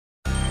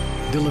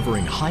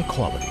delivering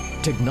high-quality,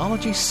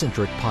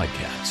 technology-centric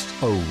podcasts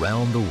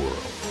around the world.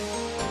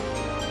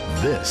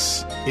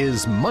 This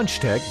is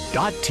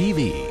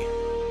MunchTech.tv,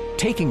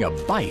 taking a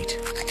bite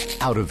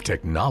out of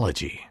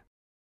technology.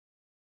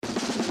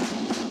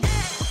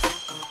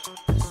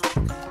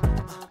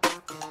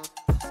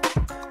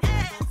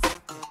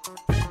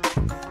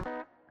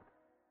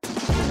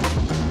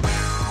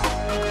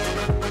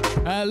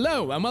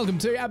 Hello and welcome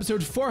to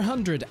episode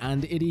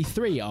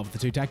 483 of The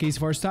Two Techies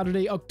for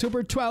Saturday,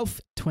 October 12th,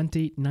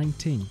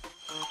 2019.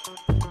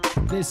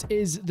 This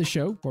is the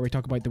show where we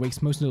talk about the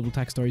week's most notable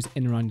tech stories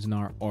in around an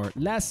hour or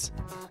less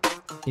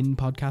in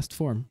podcast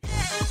form.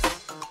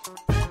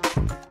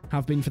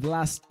 Have been for the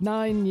last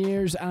 9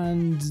 years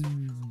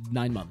and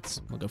 9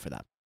 months. We'll go for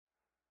that.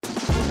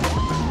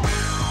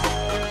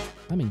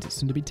 That means it's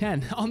soon to be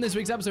 10. On this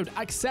week's episode,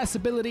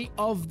 accessibility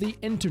of the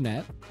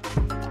internet,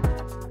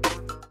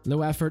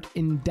 low effort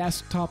in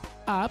desktop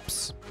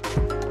apps,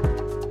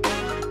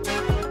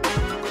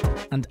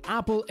 and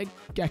Apple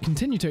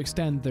continue to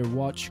extend their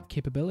watch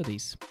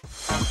capabilities.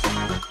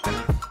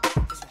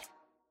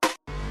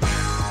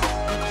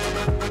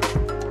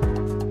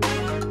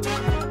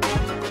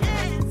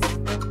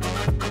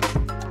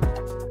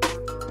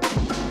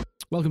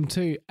 Welcome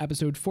to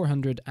episode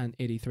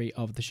 483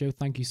 of the show.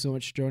 Thank you so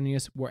much for joining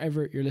us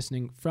wherever you're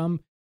listening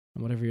from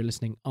and whatever you're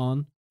listening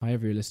on,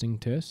 however you're listening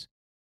to us,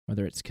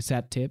 whether it's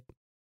cassette tape,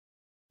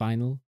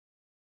 vinyl,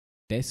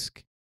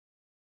 disc,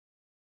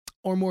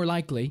 or more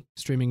likely,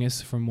 streaming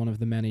us from one of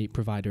the many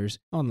providers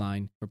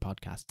online for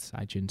podcasts,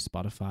 iTunes,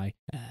 Spotify.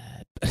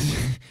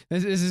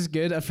 This is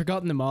good. I've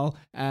forgotten them all.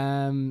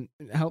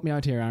 Help me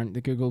out here, Aaron. The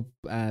Google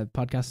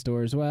podcast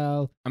store as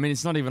well. I mean,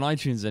 it's not even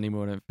iTunes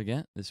anymore, don't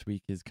forget. This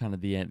week is kind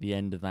of the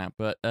end of that.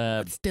 But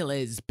it still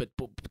is, but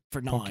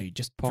for now,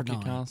 just for now.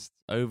 Pocket Cast,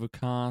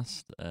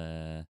 Overcast,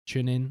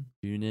 TuneIn.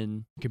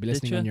 You could be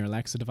listening on your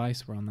Alexa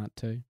device. We're on that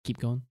too. Keep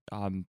going.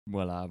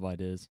 Well, I have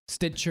ideas.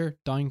 Stitcher,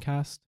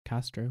 Downcast,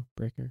 Castro,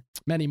 Breaker.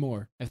 Many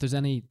more. If there's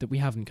any that we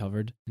haven't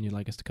covered and you'd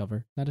like us to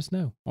cover, let us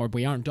know. Or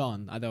we aren't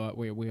on, although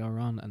we are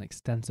on an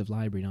extensive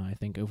library now. I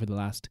think over the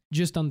last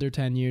just under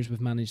 10 years,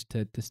 we've managed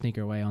to sneak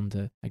our way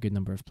onto a good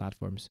number of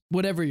platforms.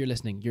 Whatever you're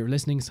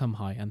listening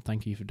somehow, and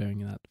thank you for doing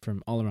that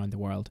from all around the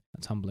world.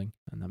 That's humbling,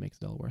 and that makes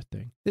it all worth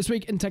doing. This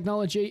week in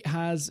technology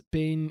has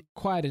been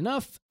quiet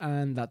enough,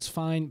 and that's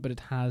fine, but it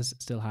has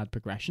still had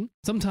progression.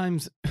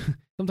 Sometimes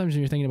when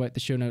you're thinking about the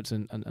show notes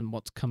and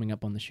what's coming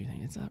up on the show, you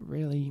think, is that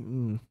really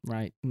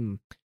right?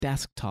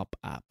 Desktop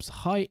apps.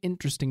 How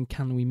interesting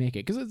can we make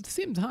it? Because at the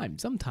same time,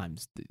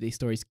 sometimes these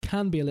stories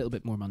can be a little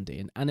bit more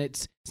mundane, and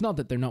it's not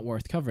that they're not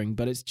worth covering,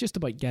 but it's just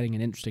about getting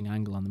an interesting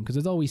angle on them, because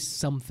there's always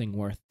something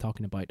worth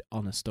talking about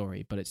on a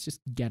story, but it's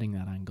just getting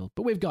that angle.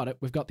 But we've got it.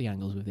 We've got the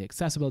angles with the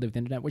accessibility of the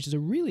internet, which is a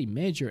really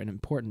major and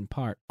important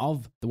part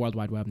of the World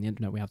Wide Web and the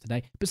internet we have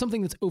today, but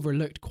something that's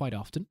overlooked quite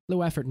often.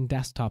 Low effort in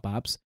desktop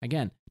apps.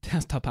 Again,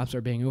 desktop apps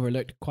are being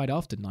overlooked quite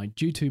often now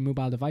due to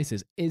mobile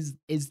devices. Will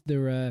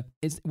there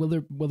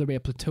be a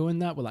plateau in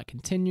that? Will that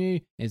continue?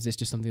 Is this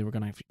just something we're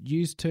going to have to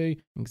use to,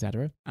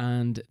 etc.?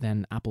 And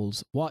then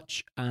Apple's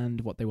watch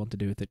and what they want to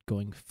do with it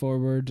going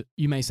forward.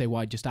 You may say,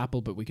 why just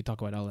Apple? But we could talk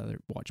about all other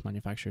watch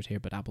manufacturers here,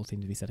 but Apple seem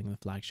to be setting the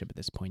flagship at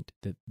this point.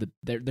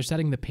 They're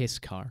setting the pace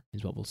car,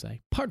 is what we'll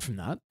say. Apart from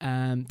that,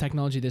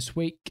 technology this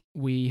week,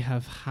 we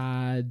have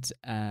had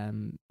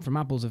from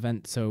Apple's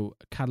event, so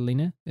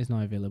Catalina is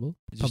now available.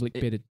 Public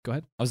beta. Go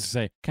ahead. I was going to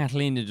say,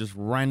 Catalina just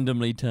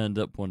randomly turned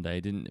up one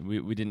day.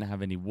 We didn't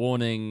have any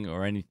warning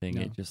or anything.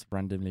 No. It just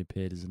randomly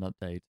appeared as an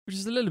update, which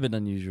is a little bit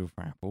unusual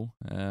for Apple.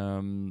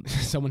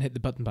 Someone hit the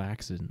button by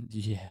accident.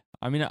 Yeah.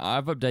 I mean,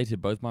 I've updated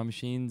both my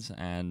machines,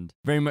 and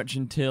very much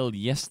until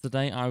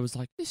yesterday, I was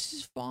like, this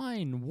is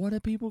fine. What are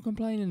people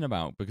complaining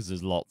about? Because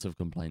there's lots of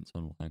complaints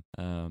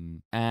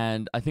online.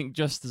 And I think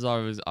just as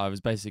I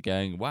was basically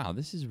going, wow,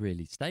 this is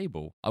really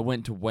stable, I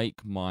went to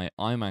wake my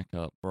iMac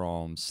up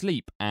from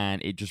sleep,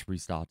 and it just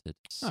restarted.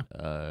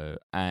 Huh.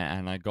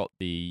 And I got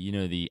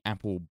the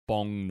Apple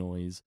bong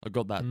noise. I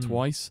got that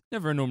twice.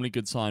 Never a normally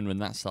good sign when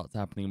that starts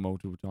happening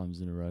multiple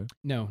times in a row.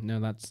 No,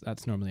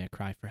 that's normally a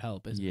cry for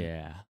help, isn't it?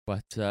 Yeah,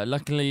 but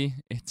luckily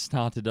it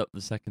started up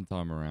the second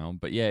time around.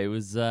 But yeah, it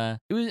was. I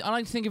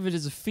like to think of it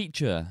as a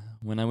feature.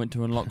 When I went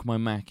to unlock my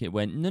Mac, it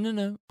went,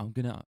 no. I'm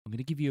gonna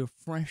give you a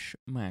fresh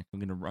Mac. I'm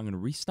gonna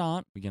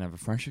restart. We're gonna have a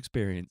fresh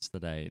experience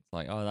today. It's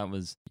like, oh, that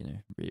was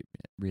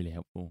really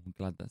helpful. I'm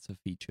glad that's a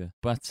feature.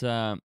 But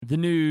the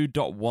new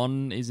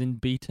 .1 is in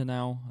beta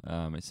now.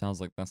 It sounds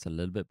like that's a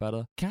little bit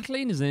better.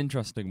 Catalina is an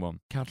interesting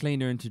one.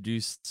 Catalina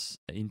introduces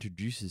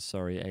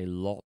a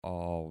lot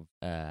of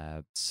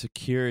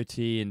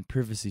security and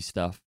privacy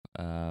stuff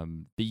that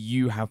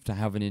you have to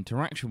have an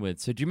interaction with.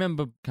 So do you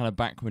remember kind of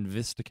back when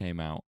Vista came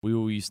out, we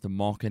all used to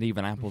mock, and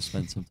even Apple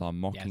spent some time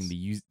mocking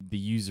Yes. the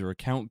user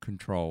account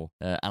control,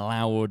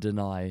 allow or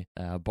deny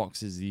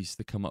boxes that used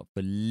to come up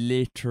for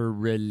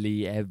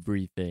literally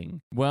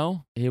everything.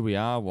 Well, here we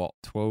are,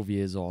 12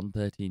 years on,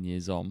 13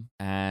 years on,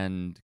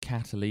 and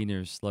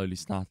Catalina is slowly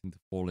starting to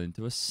fall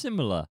into a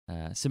similar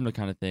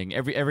kind of thing.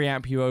 Every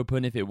app you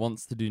open, if it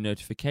wants to do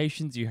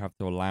notifications, you have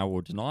to allow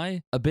or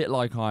deny. A bit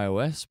like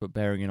iOS, but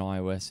bearing in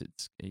iOS,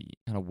 it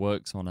kind of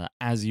works on a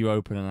as you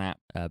open an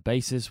app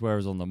basis,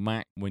 whereas on the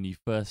Mac, when you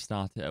first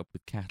start it up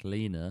with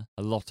Catalina,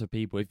 a lot of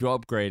people, if you're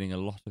upgrading, a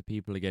lot of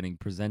people are getting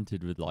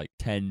presented with like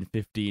 10,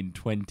 15,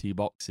 20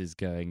 boxes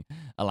going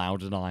allow,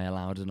 deny,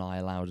 allow, deny,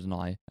 allow,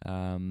 deny.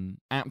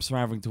 Apps are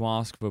having to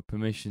ask for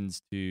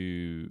permissions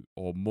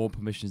or more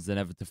permissions than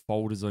ever to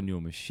folders on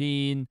your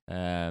machine.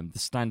 The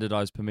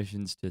standardized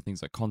permissions to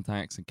things like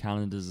contacts and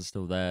calendars are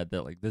still there.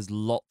 There's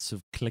lots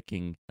of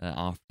clicking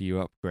after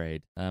you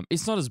upgrade.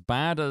 It's not as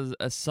bad as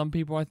some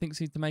people I think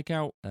seem to make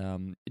out.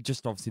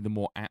 Just obviously the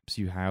more apps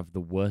you have,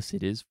 the worse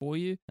it is for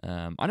you.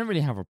 I don't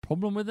really have a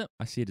problem with it.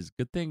 I see it as a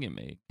good thing.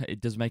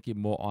 It does make it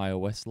more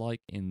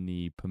iOS-like in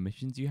the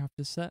permissions you have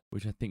to set,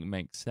 which I think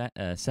makes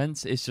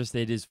sense. It's just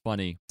it is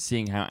funny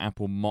seeing how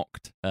Apple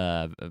mocked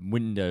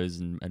Windows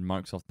and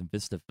Microsoft and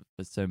Vista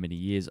for so many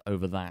years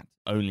over that,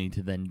 only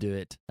to then do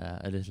it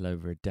a little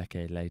over a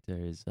decade later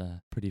is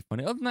pretty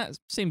funny. Other than that, it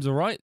seems all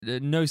right.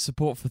 No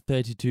support for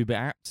 32-bit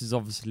apps is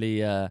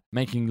obviously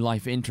making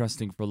life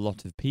interesting for a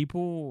lot of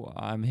people.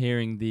 I'm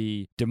hearing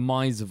the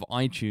demise of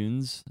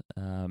iTunes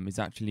is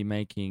actually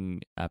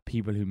making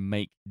people who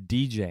make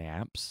DJ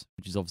apps,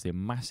 which is obviously a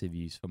massive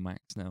use for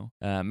Macs now,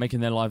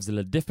 making their lives a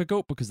little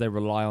difficult because they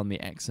rely on the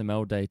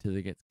XML data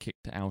that gets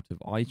kicked out of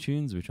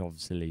iTunes, which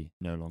obviously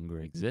no longer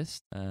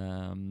exists.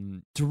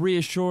 To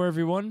reassure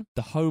everyone,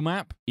 the Home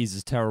app is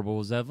as terrible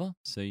as ever,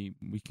 so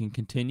we can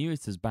continue.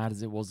 It's as bad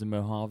as it was in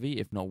Mojave,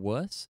 if not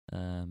worse.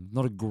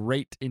 Not a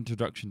great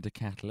introduction to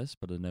Catalyst,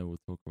 but I know we'll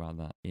talk about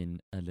that in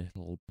a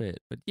little bit.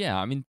 But yeah,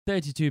 I mean,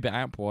 32-bit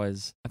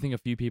app-wise, I think a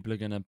few people are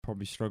going to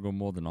probably struggle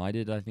more than I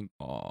did. I think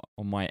on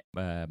my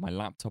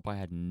laptop I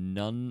had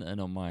none, and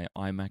on my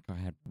iMac I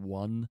had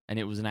one, and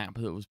it was an app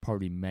that was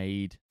probably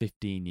made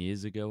 15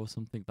 years ago or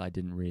something that I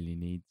didn't really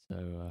need.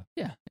 So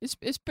yeah,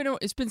 it's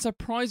been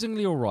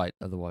surprisingly all right.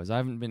 Otherwise, I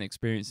haven't been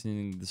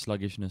experiencing the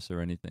sluggishness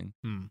or anything.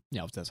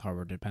 Yeah, that's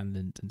hardware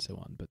dependent and so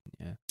on. But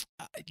yeah,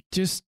 it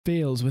just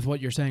feels with what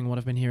you're saying, what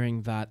I've been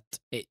hearing, that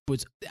it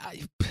was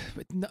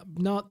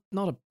not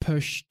a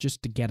push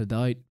just to get it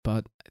out,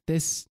 but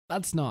that's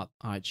not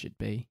how it should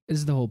be. This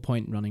is the whole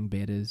point running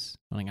betas,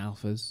 running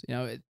alphas,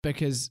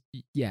 because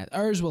yeah,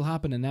 errors will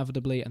happen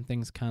inevitably and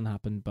things can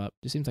happen, but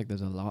it seems like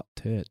there's a lot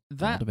to it,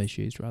 a lot of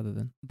issues rather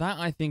than that.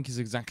 I think is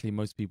exactly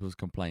most people's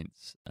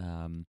complaints.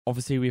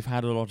 Obviously we've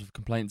had a lot of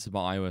complaints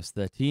about iOS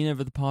 13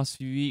 over the past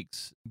few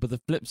weeks, but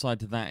the flip side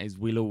to that is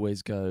we'll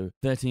always go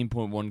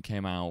 13.1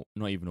 came out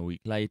not even a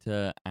week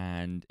later,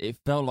 and it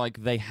felt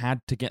like they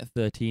had to get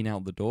 13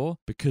 out the door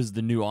because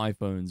the new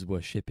iPhones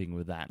were shipping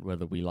with that,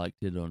 whether we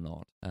liked it or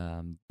not.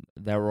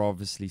 There were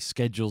obviously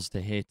schedules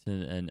to hit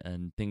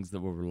and things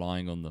that were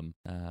relying on them.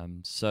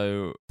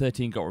 So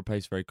 13 got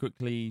replaced very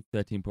quickly.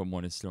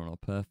 13.1 is still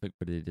not perfect,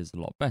 but it is a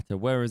lot better.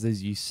 Whereas,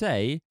 as you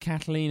say,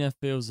 Catalina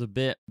feels a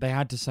bit... They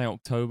had to say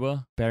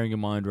October, bearing in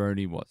mind we're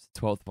only,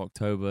 12th of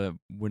October.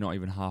 We're not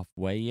even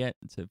halfway yet,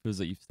 so it feels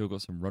like you've still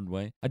got some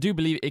runway. I do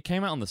believe it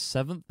came out on the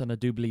 7th, and I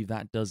do believe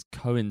that does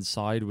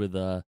coincide with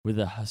a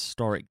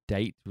historic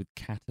date with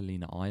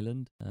Catalina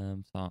Island.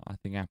 So I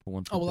think Apple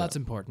wants. Oh well, that's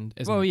important.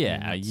 Isn't well, it?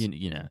 yeah,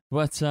 you know.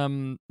 But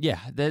yeah,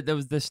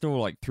 there's still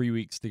like 3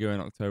 weeks to go in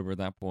October at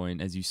that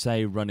point. As you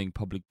say, running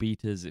public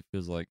betas, it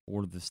feels like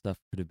all of this stuff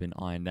could have been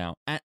ironed out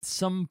at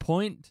some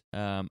point.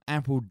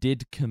 Apple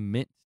did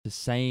commit to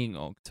saying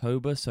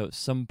October, so at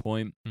some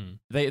point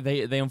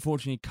they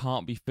unfortunately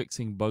can't be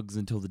fixing bugs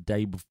until the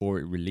day before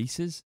it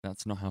releases.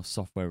 That's not how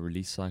software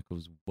release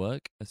cycles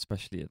work,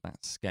 especially at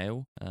that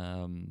scale.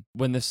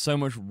 When there's so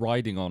much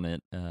riding on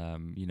it,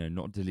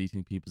 not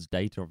deleting people's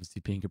data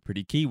obviously being a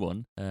pretty key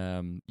one,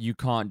 you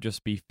can't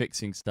just be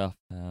fixing stuff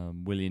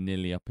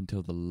willy-nilly up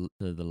until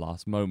the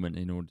last moment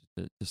in order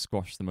to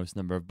squash the most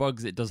number of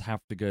bugs. It does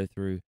have to go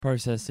through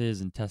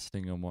processes and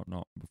testing and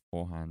whatnot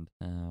beforehand.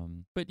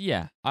 But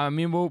yeah, I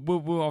mean,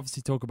 we'll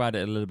obviously talk about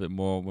it a little bit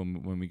more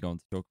when we go on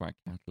to talk about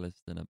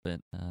Catalyst in a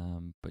bit.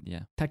 But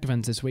yeah. Tech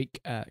events this week.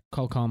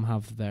 Qualcomm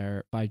have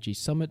their 5G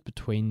summit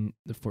between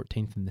the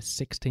 14th and the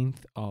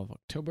 16th of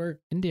October.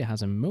 India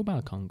has a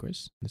mobile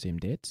congress on the same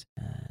dates.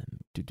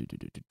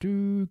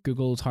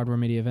 Google's hardware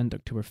media event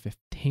October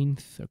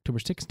 15th. October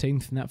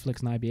 16th,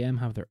 Netflix and IBM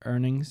have their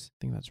earnings. I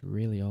think that's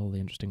really all the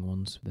interesting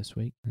ones for this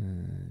week.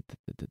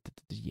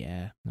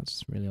 Yeah,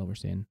 that's really all we're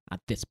seeing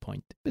at this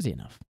point. Busy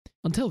enough.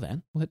 Until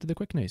then, we'll head to the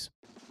quick news.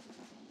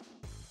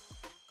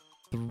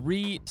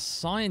 3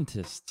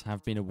 scientists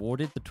have been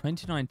awarded the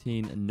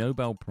 2019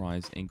 Nobel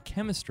Prize in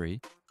Chemistry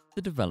for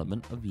the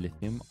development of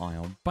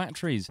lithium-ion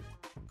batteries.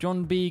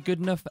 John B.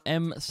 Goodenough,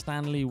 M.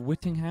 Stanley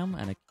Whittingham,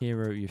 and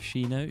Akira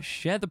Yoshino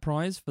share the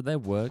prize for their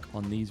work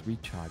on these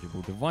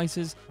rechargeable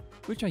devices,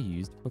 which are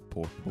used for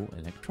portable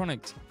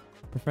electronics.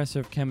 Professor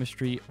of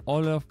Chemistry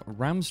Olof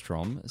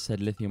Ramstrom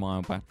said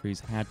lithium-ion batteries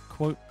had,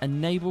 quote,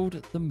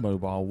 enabled the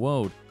mobile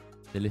world.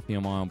 The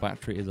lithium-ion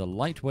battery is a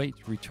lightweight,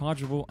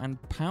 rechargeable,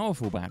 and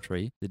powerful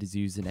battery that is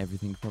used in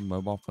everything from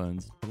mobile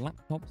phones to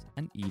laptops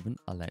and even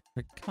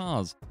electric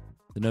cars.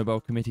 The Nobel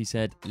Committee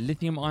said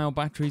lithium-ion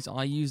batteries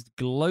are used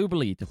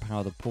globally to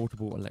power the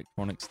portable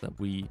electronics that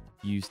we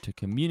use to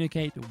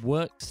communicate,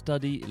 work,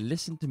 study,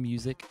 listen to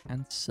music,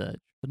 and search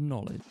for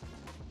knowledge.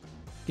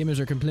 Gamers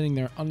are complaining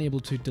they're unable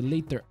to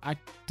delete their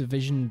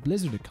Activision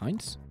Blizzard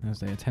accounts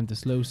as they attempt to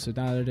slow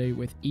solidarity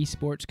with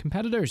esports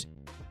competitors.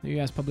 The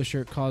US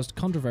publisher caused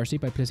controversy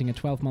by placing a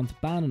 12-month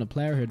ban on a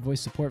player who had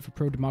voiced support for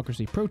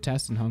pro-democracy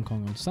protests in Hong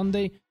Kong on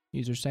Sunday.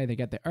 Users say they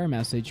get the error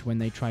message when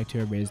they try to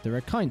erase their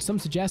account. Some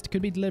suggest it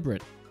could be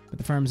deliberate, but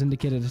the firms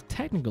indicated a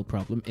technical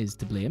problem is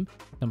to blame.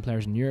 Some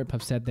players in Europe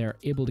have said they're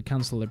able to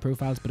cancel their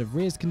profiles, but have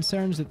raised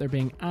concerns that they're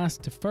being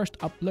asked to first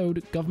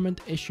upload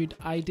government-issued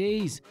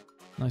IDs.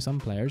 Now, some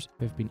players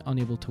who have been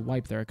unable to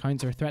wipe their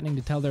accounts are threatening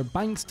to tell their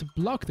banks to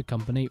block the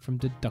company from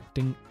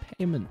deducting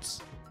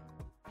payments.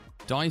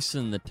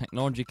 Dyson, the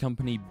technology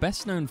company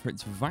best known for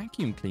its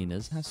vacuum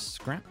cleaners, has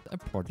scrapped a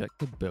project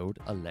to build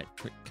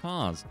electric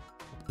cars.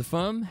 The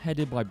firm,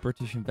 headed by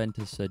British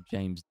inventor Sir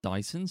James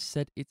Dyson,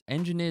 said its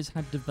engineers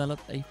had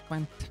developed a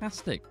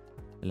fantastic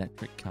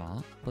electric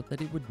car, but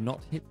that it would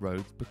not hit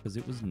roads because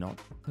it was not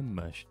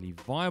commercially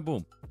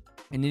viable.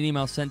 In an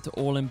email sent to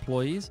all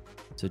employees,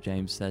 Sir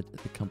James said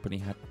that the company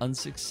had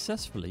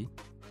unsuccessfully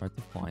tried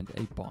to find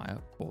a buyer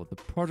for the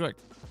project.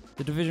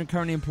 The division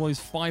currently employs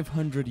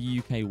 500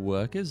 UK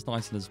workers.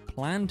 Dyson has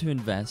planned to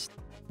invest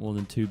more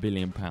than £2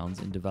 billion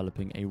in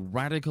developing a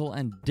radical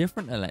and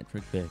different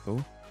electric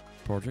vehicle.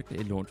 Project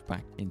it launched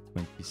back in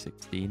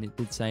 2016. It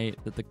did say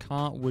that the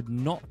car would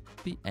not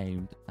be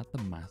aimed at the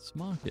mass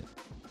market.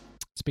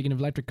 Speaking of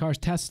electric cars,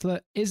 Tesla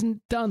isn't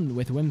done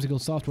with whimsical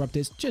software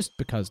updates just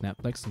because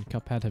Netflix and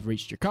Cuphead have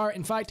reached your car.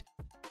 In fact,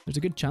 there's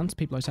a good chance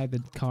people outside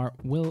the car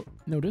will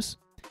notice.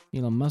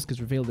 Elon Musk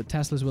has revealed that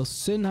Teslas will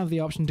soon have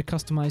the option to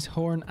customize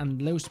horn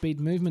and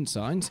low-speed movement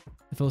sounds.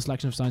 The full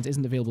selection of sounds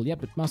isn't available yet,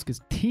 but Musk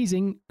is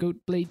teasing goat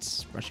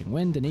bleats, rushing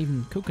wind, and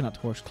even coconut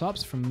horse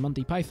clops from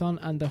Monty Python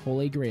and the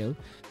Holy Grail,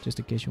 just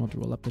in case you want to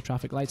roll up the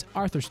traffic lights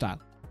Arthur style.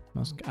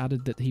 Musk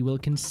added that he will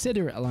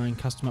consider allowing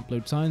custom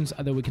upload sounds,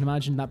 although we can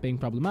imagine that being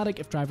problematic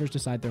if drivers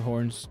decide their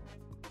horns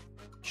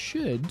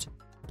should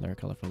blur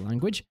colourful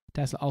language.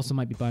 Tesla also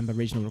might be bound by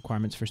regional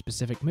requirements for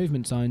specific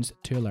movement sounds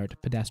to alert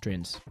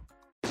pedestrians.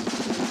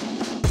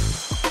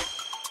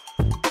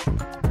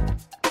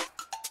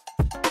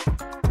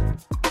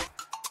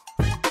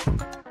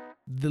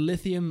 The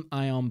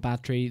lithium-ion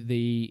battery,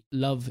 the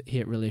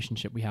love-hate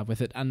relationship we have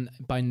with it, and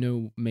by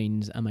no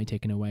means am I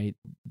taking away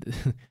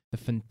the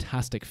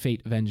fantastic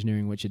feat of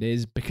engineering which it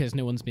is, because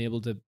no one's been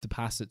able to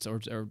pass it or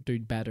do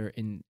better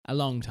in a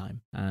long time.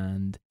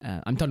 And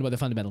I'm talking about the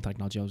fundamental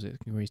technology,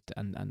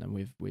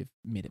 and we've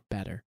made it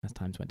better as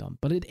times went on.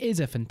 But it is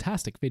a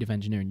fantastic feat of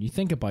engineering. You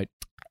think about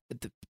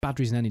the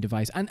batteries in any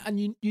device, and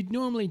you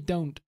normally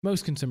don't,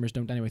 most consumers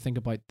don't anyway, think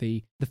about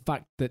the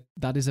fact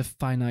that is a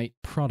finite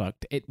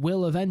product. It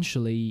will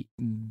eventually,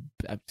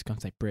 I was going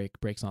to say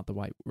break's not the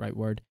right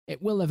word,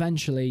 it will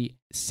eventually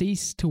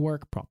cease to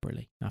work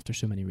properly after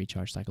so many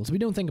recharge cycles. We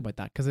don't think about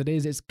that because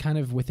it's kind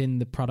of within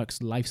the product's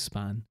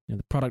lifespan. You know,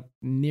 the product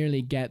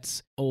nearly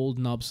gets old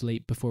and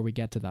obsolete before we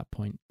get to that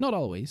point. Not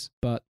always,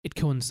 but it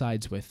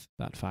coincides with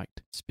that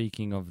fact.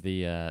 Speaking of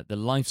the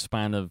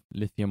lifespan of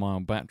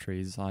lithium-ion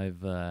batteries,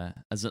 I've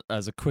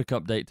as a quick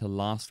update to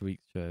last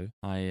week's show,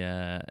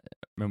 I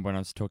remember when I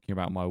was talking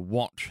about my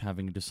watch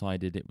having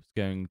decided it was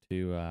going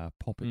to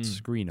pop its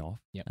screen off.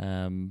 Yep.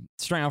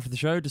 Straight after the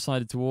show,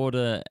 decided to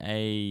order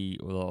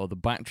the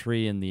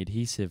battery and the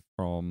adhesive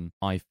from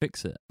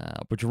iFixit,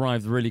 which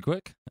arrived really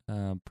quick,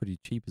 pretty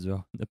cheap as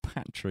well. The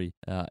battery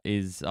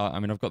is,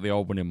 I've got the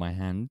old one in my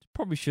hand.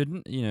 Probably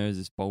shouldn't, as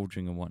it's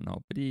bulging and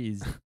whatnot, but it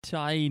is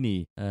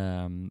tiny.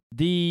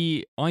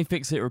 The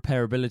iFixit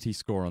repairability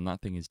score on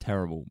that thing is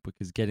terrible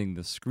because getting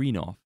the screen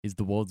off is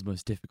the world's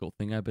most difficult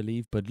thing, I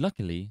believe. But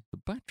luckily, the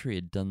battery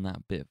had done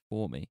that bit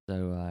for me.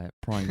 So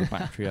prying the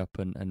battery up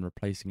and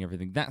replacing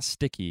everything, that's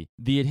sticky.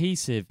 The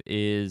adhesive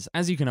is,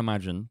 as you can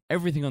imagine,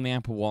 everything on the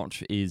Apple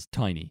Watch is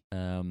tiny,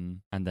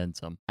 and then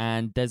some.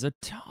 And there's a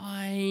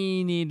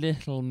tiny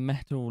little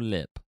metal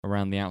lip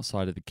around the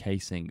outside of the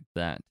casing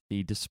that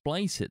the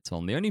display sits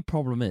on. The only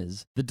problem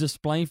is the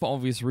display, for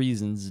obvious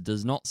reasons,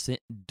 does not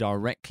sit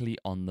directly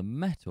on the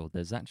metal.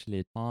 There's actually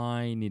a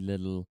tiny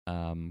little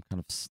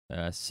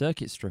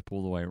circuit strip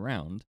all the way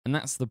around, and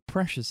that's the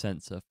pressure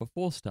sensor for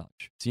Force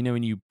Touch. So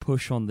when you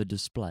push on the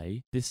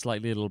display, this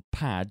little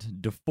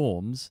pad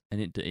deforms, and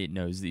it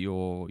knows that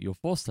you're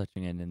force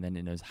touching it, and then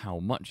it knows how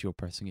much you're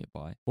pressing it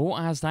by. But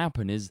what has to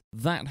happen is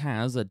that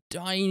has a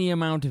tiny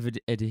amount of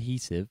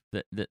adhesive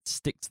that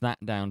sticks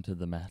that down down to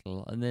the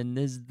metal, and then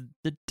there's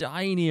the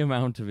tiny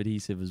amount of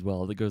adhesive as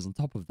well that goes on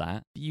top of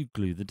that you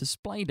glue the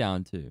display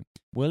down to.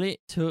 Well, it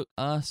took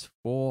us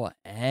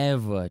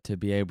forever to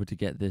be able to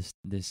get this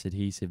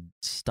adhesive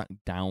stuck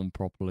down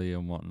properly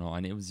and whatnot.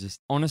 And it was just,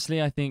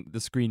 honestly, I think the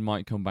screen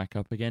might come back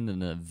up again.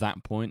 And at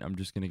that point, I'm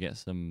just going to get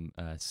some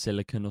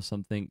silicone or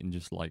something and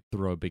just like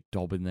throw a big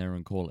dob in there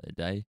and call it a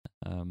day.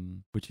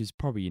 Which is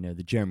probably,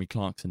 the Jeremy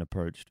Clarkson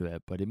approach to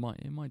it, but it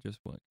might just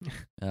work.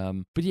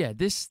 But yeah,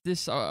 this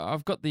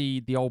I've got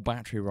the old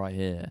battery right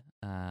here.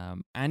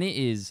 And it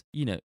is,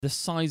 the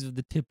size of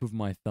the tip of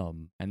my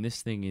thumb. And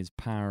this thing is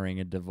powering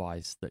a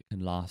device that can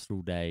last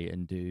all day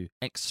and do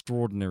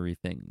extraordinary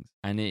things.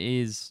 And it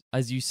is,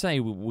 as you say,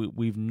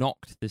 we've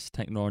knocked this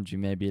technology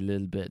maybe a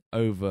little bit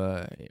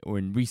over, or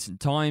in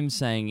recent times,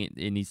 saying it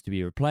needs to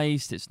be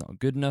replaced, it's not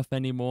good enough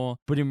anymore.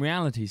 But in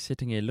reality,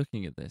 sitting here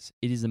looking at this,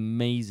 it is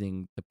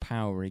amazing the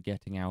power we're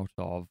getting out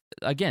of,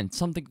 again,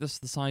 something that's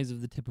the size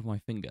of the tip of my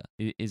finger.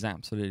 It is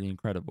absolutely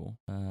incredible.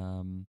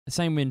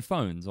 Same in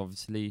phones,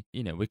 obviously,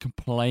 we're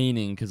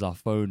complaining because our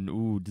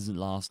phone doesn't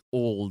last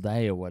all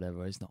day or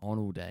whatever, it's not on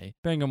all day.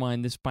 Bearing in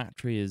mind, this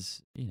battery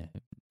is,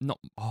 not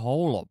a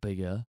whole lot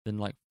bigger than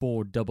like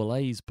 4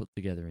 AA's put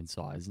together in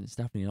size, and it's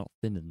definitely not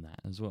thinner than that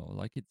as well.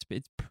 Like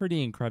it's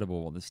pretty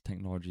incredible what this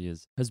technology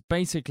has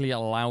basically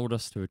allowed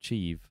us to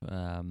achieve.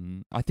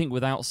 I think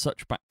without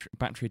such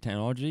battery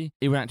technology,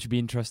 it would actually be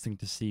interesting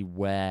to see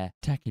where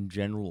tech in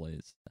general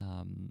is.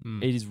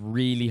 It is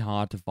really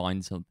hard to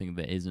find something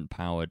that isn't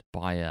powered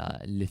by a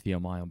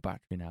lithium-ion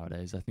battery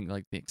nowadays. I think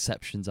like the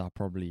exceptions are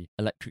probably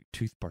electric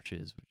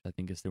toothbrushes, which I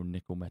think are still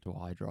nickel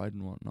metal hydride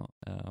and whatnot.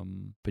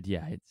 But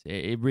yeah,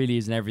 it really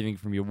is in everything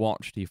from your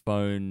watch to your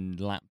phone,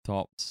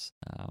 laptops,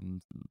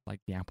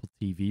 like the Apple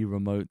TV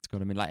remote's got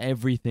them in. Like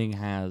everything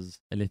has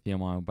a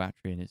lithium-ion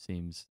battery, and it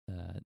seems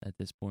at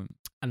this point.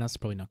 And that's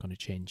probably not going to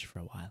change for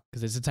a while,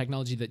 because it's a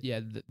technology that,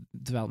 the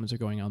developments are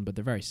going on, but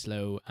they're very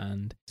slow,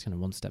 and it's kind of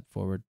one step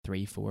forward,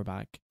 3, 4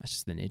 back. That's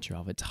just the nature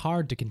of it. It's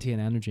hard to contain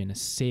energy in a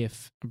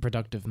safe,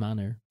 productive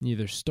manner. You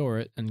either store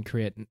it and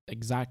create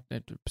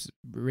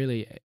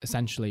really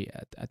essentially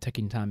a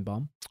ticking time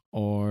bomb,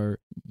 or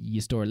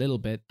you store a little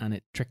bit and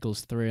it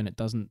trickles through and it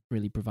doesn't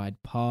really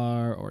provide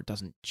power, or it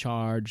doesn't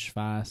charge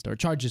fast, or it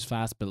charges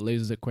fast but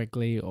loses it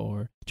quickly,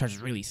 or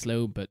charges really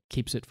slow but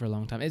keeps it for a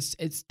long time. It's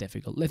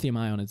difficult. Lithium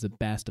ion is the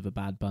best of a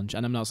bad bunch,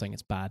 and I'm not saying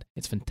it's bad.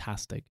 It's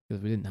fantastic, because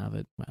if we didn't have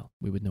it, well,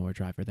 we would know our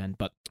driver then.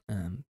 But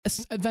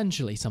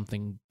eventually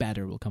something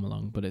better will come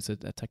along, but it's a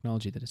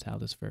technology that has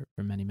held us for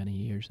many, many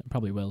years and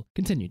probably will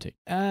continue to.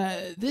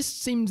 This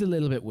seems a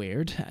little bit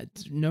weird.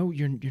 No,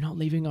 you're not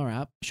leaving our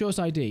app. Show us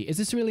ID. Is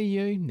this really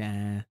you?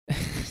 Nah.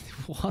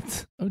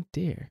 What? Oh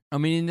dear. I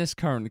mean, in this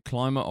current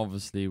climate,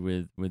 obviously,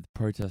 with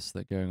protests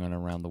that are going on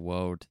around the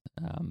world,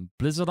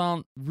 Blizzard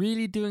aren't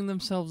really doing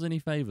themselves any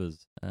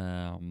favors.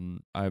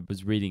 I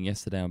was reading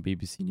yesterday on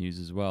BBC News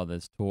as well.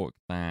 There's talk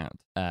that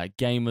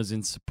gamers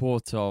in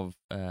support of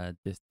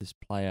this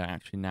player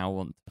actually now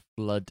want to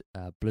flood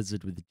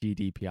Blizzard with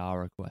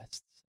GDPR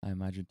requests, I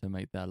imagine, to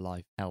make their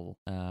life hell.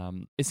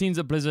 It seems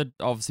that Blizzard,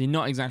 obviously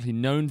not exactly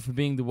known for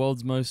being the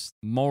world's most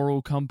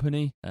moral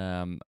company,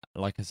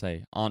 like I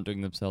say, aren't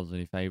doing themselves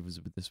any favors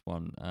with this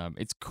one.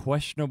 It's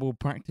questionable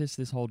practice,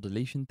 this whole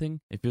deletion thing.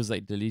 It feels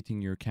like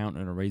deleting your account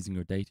and erasing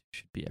your data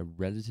should be a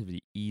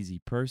relatively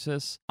easy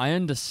process. I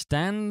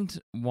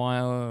understand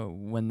why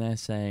when they're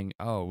saying,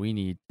 we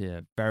need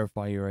to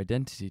verify your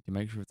identity to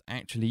make sure it's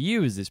actually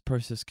you, as this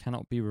process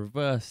cannot be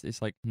reversed.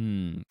 It's like,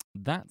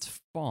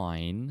 that's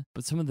fine,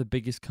 but some of the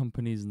biggest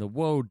companies in the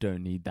world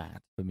don't need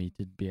that for me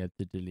to be able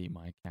to delete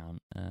my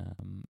account.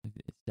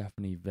 It's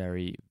definitely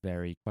very,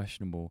 very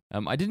questionable.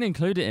 I didn't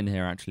include it in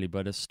here actually,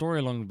 but a story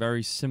along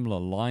very similar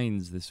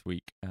lines this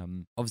week.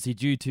 Obviously,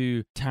 due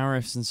to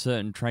tariffs and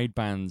certain trade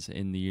bans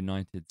in the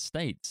United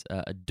States,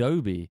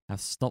 Adobe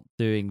has stopped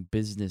doing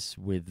business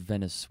with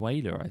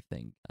Venezuela, I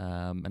think.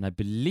 And I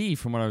believe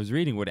from what I was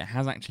reading, what it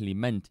has actually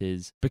meant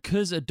is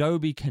because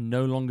Adobe can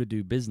no longer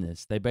do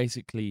business, they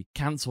basically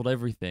cancelled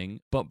everything.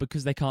 But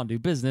because they can't do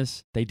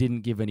business, they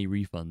didn't give any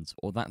refunds,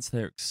 or that's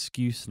their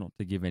excuse not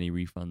to give any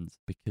refunds,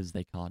 because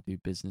they can't do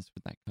business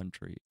with that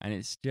country. And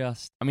it's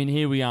just, I mean,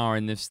 here we are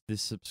in this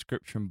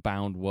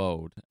subscription-bound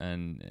world,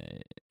 and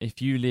if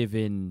you live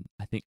in,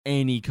 I think,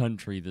 any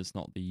country that's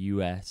not the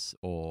US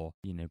or,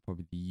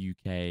 probably the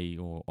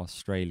UK or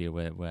Australia,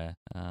 where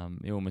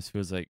it almost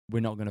feels like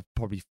we're not going to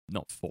probably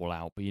not fall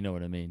out, but you know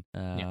what I mean.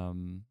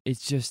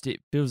 It's just,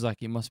 it feels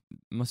like it must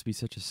be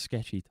such a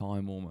sketchy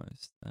time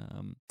almost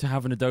to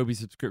have an Adobe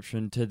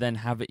subscription, to then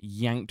have it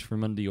yanked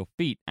from under your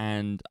feet,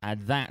 and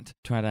add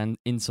an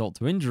insult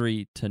to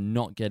injury to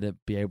not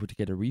be able to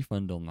get a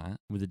refund on that,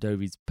 with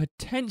Adobe's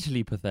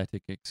potentially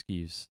pathetic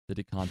excuse that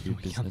it can't do We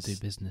business. can't do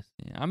business.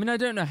 Yeah, I mean, I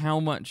don't know how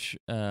much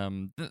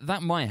that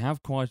might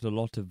have quite a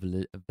lot of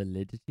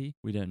validity.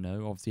 We don't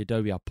know. Obviously,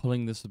 Adobe are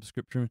pulling the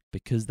subscription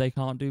because they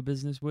can't do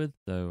business with.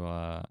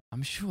 So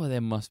I'm sure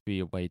there must be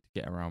a way to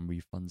get around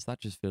refunds.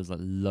 That just feels like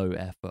low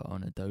effort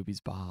on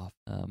Adobe's behalf.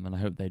 And I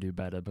hope they do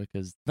better,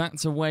 because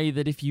that's a way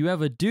that if you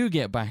ever do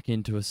get back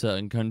into a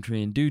certain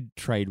country and do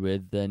trade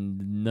with, then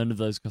none of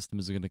those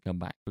customers are going to come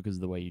back because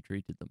of the way you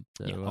treated them.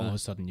 So, Yeah, all of a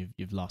sudden,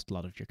 you've lost a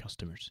lot of your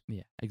customers.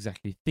 yeah,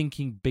 exactly.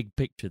 Thinking big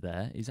picture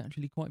there is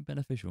actually quite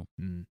beneficial.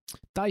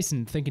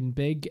 Dyson, thinking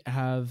big,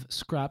 have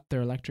scrapped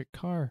their electric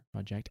car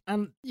project.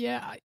 And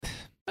yeah,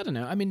 I don't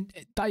know. I mean,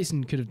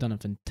 Dyson could have done a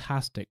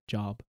fantastic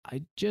job.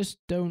 I just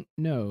don't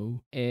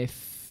know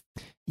if...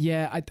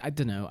 Yeah, I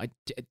don't know.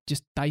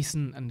 Just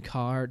Dyson and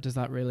car, does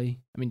that really...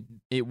 I mean,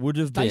 It would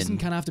have Dyson been...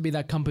 kind of have to be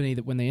that company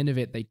that when they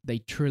innovate, they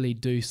truly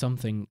do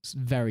something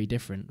very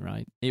different,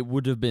 right? It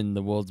would have been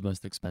the world's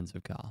most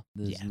expensive car.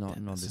 There's Yeah,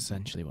 not that's a-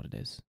 essentially what it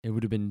is. It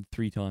would have been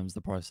 3 times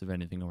the price of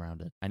anything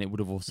around it. And it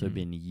would have also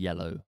been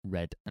yellow,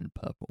 red, and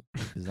purple.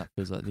 Because that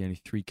feels like the only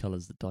 3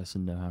 colours that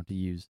Dyson know how to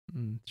use.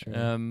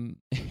 True.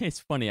 It's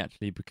funny,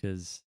 actually,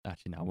 because...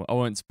 Actually, no, I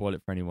won't spoil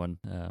it for anyone.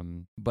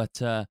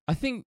 But I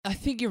think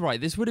you're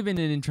right. This would have been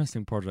an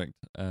interesting project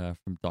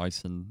from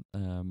Dyson.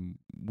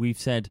 We've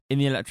said in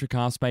the electric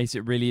car space,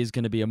 it really is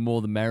going to be a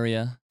more the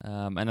merrier.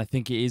 And I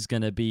think it is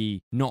going to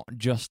be not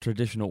just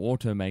traditional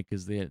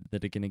automakers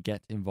that are going to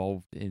get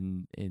involved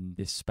in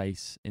this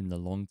space in the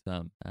long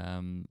term.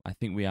 I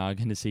think we are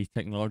going to see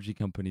technology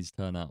companies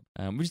turn up,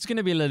 which is going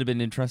to be a little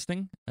bit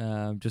interesting,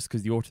 just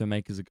because the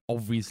automakers are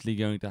obviously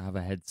going to have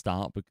a head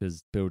start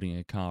because building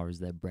a car is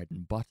their bread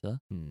and butter.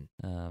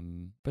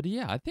 But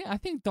yeah, I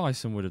think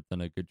Dyson would have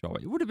done a good job.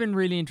 It would have been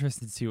really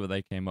interesting to see what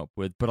they came up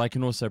with, but I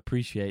can also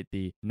appreciate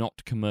the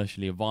not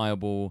commercially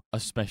viable,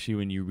 especially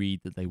when you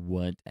read that they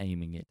weren't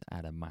aiming it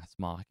at a mass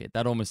market.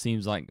 That almost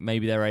seems like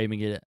maybe they're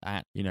aiming it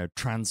at,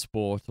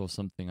 transport or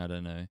something, I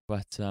don't know.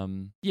 But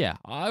yeah,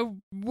 I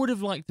would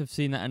have liked to have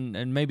seen that,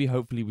 and maybe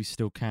hopefully we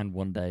still can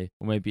one day,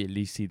 or maybe at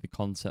least see the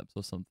concepts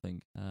or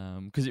something.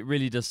 Because it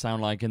really does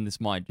sound like, and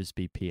this might just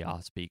be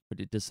PR speak, but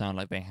it does sound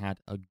like they had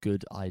a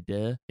good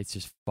idea. It's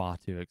just far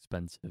too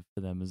expensive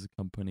for them as a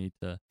company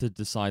to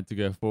decide to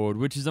go forward,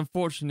 which is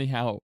unfortunately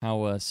how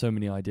so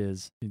many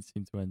ideas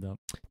seem to end up.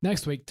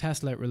 Next week,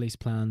 Tesla released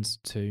plans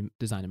to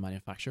design and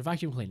manufacture a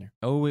vacuum cleaner.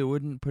 Oh, I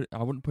wouldn't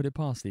put it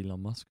past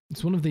Elon Musk.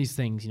 It's one of these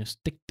things,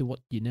 stick to what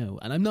you know.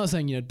 And I'm not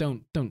saying,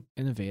 don't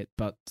innovate,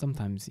 but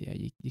sometimes, yeah,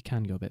 you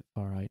can go a bit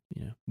far out,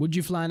 Would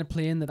you fly in a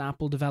plane that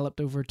Apple developed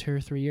over 2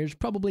 or 3 years?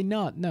 Probably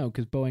not, no,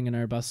 because Boeing and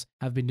Airbus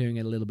have been doing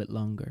it a little bit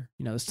longer.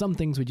 There's some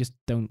things we just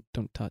don't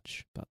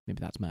touch, but maybe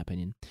that's my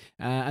opinion.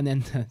 And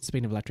then,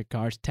 speaking of electric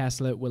cars,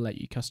 Tesla will let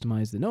you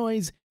customize the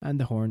noise and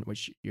the horn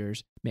which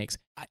yours makes.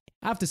 I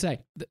have to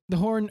say, the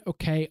horn,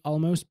 okay,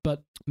 almost,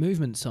 but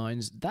movement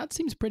sounds, that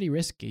seems pretty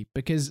risky,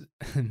 because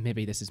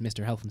maybe this is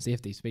Mr. Health and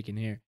Safety speaking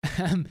here.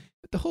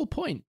 But the whole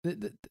point,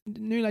 the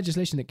new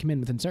legislation that came in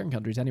within certain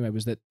countries anyway,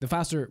 was that the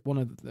faster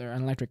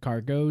an electric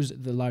car goes,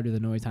 the louder the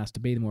noise has to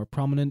be, the more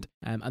prominent,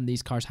 and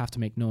these cars have to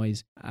make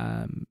noise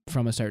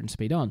from a certain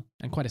speed on,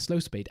 and quite a slow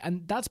speed.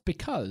 And that's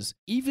because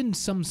even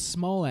some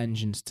small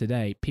engines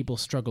today, people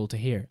struggle to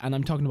hear. And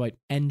I'm talking about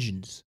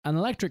engines. An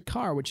electric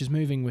car, which is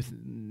moving with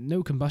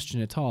no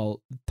combustion at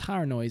all,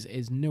 tire noise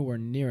is nowhere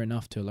near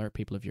enough to alert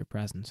people of your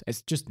presence.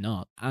 It's just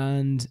not.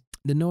 And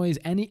the noise,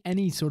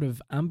 any sort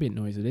of ambient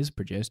noise that is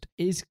produced,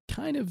 is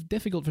kind of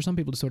difficult for some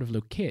people to sort of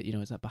locate.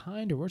 Is that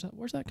behind, or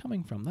where's that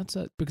coming from?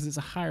 Because it's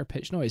a higher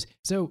pitched noise.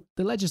 So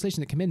the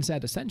legislation that came in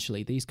said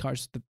essentially these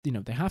cars,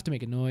 they have to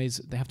make a noise,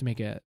 they have to make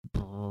a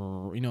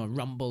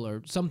rumble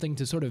or something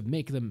to sort of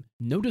make them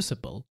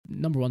noticeable.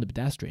 Number one, to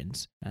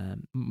pedestrians,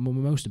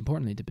 most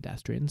importantly to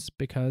pedestrians,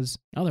 because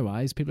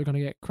otherwise people are going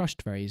to get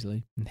crushed very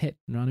easily and hit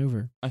and run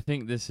over. I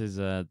think this is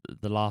the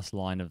last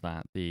line of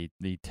that. The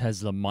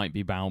Tesla might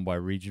be bound by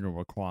regional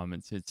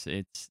requirements. It's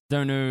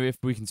don't know if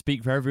we can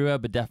speak for everywhere,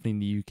 but definitely in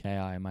the UK,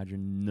 I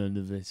imagine none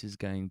of this is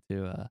going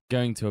to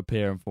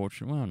appear.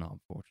 Unfortunately, well, not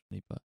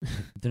unfortunately, but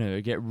I don't know.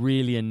 It get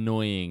really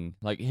annoying.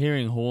 Like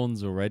hearing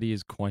horns already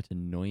is quite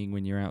annoying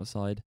when you're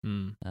outside.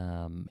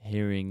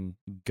 Hearing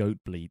goat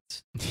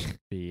bleats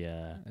be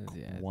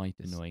quite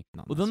annoying.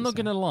 Well, I'm not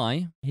gonna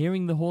lie.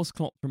 Hearing the horse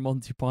clop from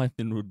Monty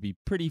Python would be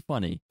pretty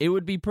funny. It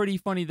would be pretty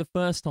funny the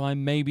first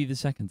time, maybe the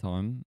second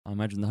time. I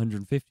imagine the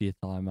 150th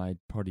time, I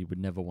probably would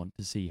never want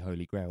to see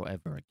Holy Grail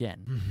ever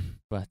again.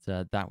 But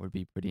that would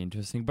be pretty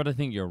interesting. But I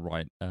think you're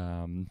right.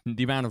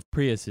 The amount of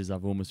Priuses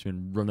I've almost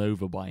been run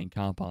over by in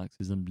car parks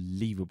is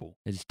unbelievable.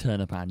 They just turn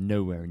up out of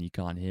nowhere and you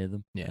can't hear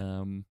them.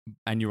 Yeah.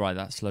 And you're right,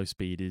 that slow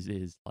speed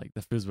is like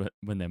the feels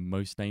when they're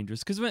most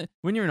dangerous. Because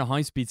when you're in a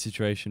high-speed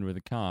situation with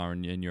a car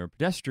and you're a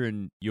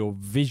pedestrian, you're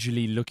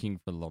visually looking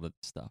for a lot of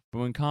stuff. But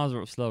when cars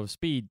are at slower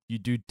speed, you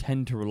do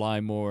tend to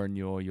rely more on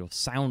your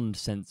sound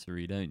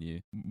sensory, don't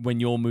you? When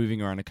you're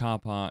moving around a car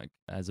park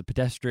as a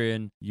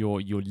pedestrian,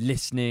 you're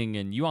listening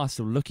and you are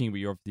still looking, but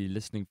you're obviously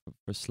listening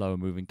for slower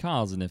moving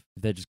cars. And if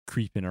they're just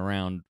creeping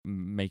around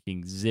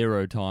making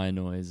zero tire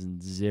noise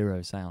and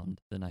zero sound,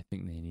 then I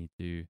think they need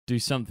to do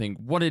something.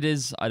 What it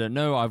is, I don't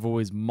know. I've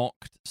always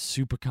mocked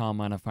supercar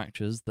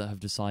manufacturers that have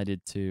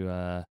decided to,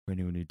 for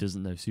anyone who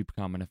doesn't know,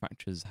 supercar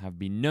manufacturers have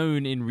been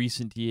known in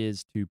recent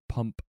years to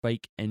pump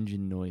fake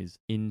engine noise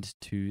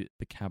into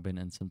the cabin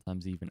and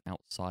sometimes even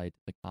outside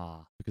the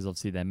car, because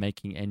obviously they're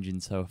making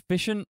engines so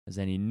efficient as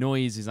any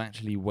noise is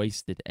actually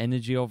wasted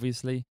energy,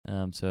 obviously.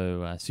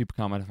 So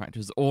supercar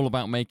manufacturers are all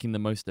about making the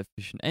most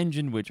efficient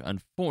engine, which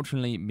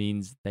unfortunately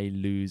means they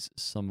lose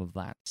some of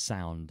that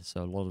sound.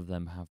 So a lot of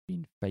them have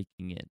been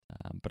faking it.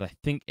 But I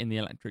think in the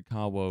electric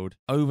car world,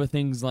 over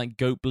things like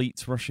goat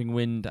bleats, rushing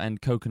wind,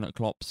 and coconut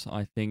clops,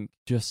 I think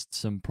just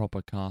some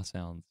proper car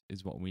sounds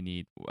is what we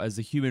need. As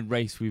a human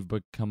race, we've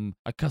become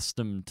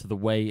accustomed to the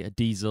way a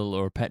diesel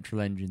or a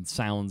petrol engine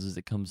sounds as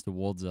it comes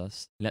towards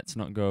us. Let's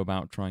not go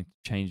about trying to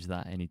change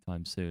that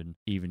anytime soon,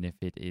 even if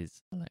it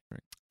is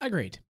electric.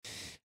 Agreed.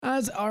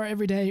 As our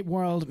everyday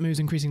world moves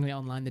increasingly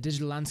online, the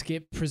digital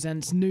landscape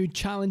presents new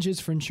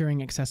challenges for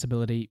ensuring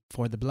accessibility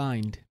for the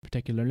blind.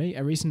 Particularly,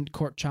 a recent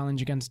court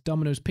challenge against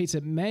Domino's Pizza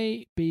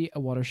may be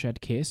a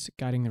watershed case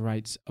guiding the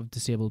rights of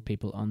disabled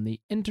people on the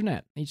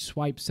internet. Each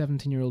swipe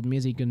 17-year-old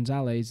Maisie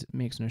Gonzalez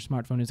makes on her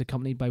smartphone is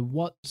accompanied by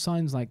what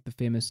sounds like the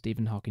famous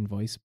Stephen Hawking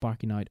voice,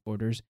 barking out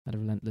orders at a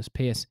relentless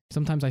pace.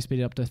 Sometimes I speed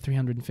it up to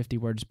 350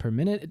 words per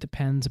minute. It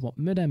depends what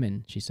mood I'm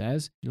in, she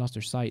says. She lost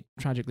her sight,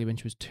 tragically, when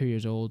she was 2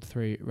 years old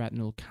through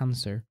retinal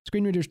cancer.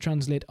 Screen readers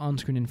translate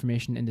on-screen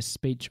information into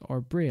speech or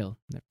braille.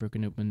 They've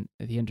broken open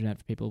the internet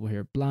for people who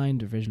are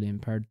blind or visually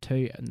impaired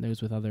too, and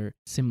those with other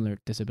similar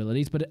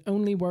disabilities, but it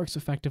only works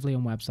effectively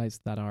on websites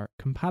that are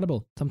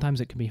compatible.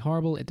 Sometimes it can be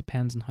horrible. It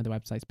depends on how the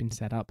website's been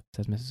set up,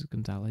 says Mrs.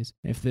 Gonzalez.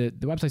 If the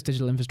website's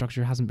digital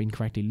infrastructure hasn't been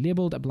correctly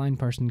labelled, a blind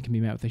person can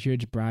be met with a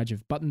huge barrage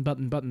of button, or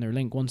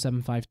link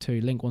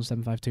 1752, link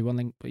 1752, one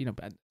link,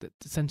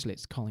 essentially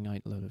it's calling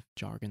out a load of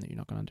jargon that you're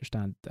not going to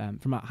understand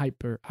from a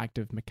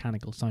hyperactive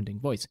mechanical sounding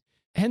voice.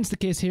 Hence the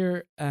case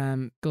here,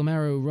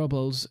 Guillermo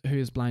Robles, who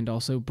is blind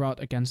also,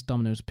 brought against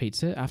Domino's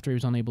Pizza after he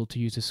was unable to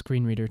use a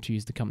screen reader to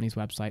use the company's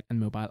website and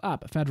mobile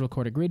app. A federal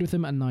court agreed with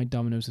him, and now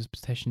Domino's has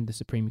petitioned the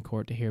Supreme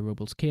Court to hear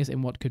Robles' case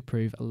in what could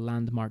prove a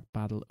landmark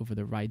battle over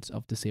the rights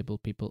of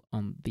disabled people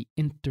on the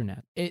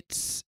internet.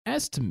 It's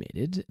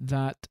estimated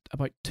that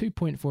about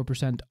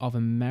 2.4% of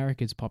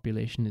America's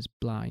population is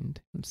blind.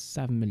 That's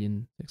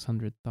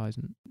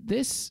 7,600,000.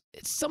 This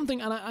is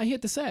something, and I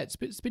hate to say it,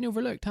 it's been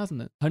overlooked,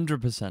 hasn't it?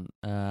 100%.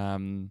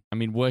 I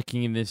mean,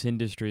 working in this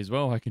industry as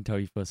well, I can tell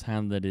you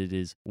firsthand that it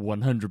is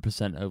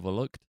 100%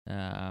 overlooked.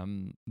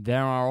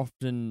 There are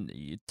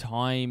often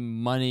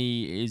time,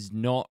 money is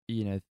not,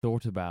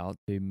 thought about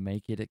to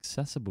make it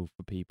accessible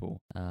for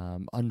people.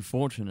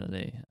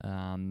 Unfortunately,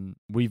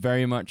 we're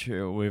very much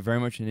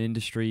an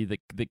industry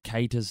that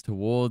caters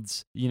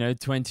towards,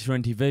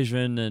 20/20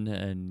 vision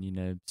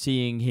and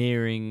seeing,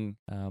 hearing,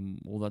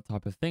 all that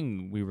type of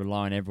thing. We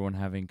rely on everyone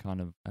having kind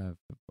of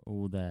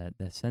all their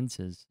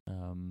senses,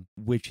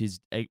 which is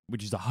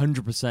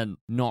 100%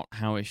 not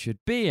how it should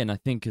be. And I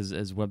think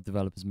as web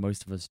developers,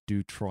 most of us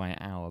do try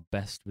our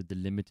best with the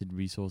limited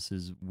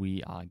resources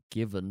we are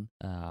given.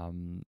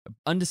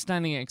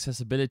 Understanding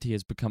accessibility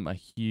has become a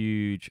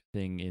huge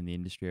thing in the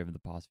industry over the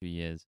past few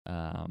years.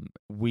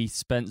 We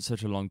spent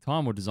such a long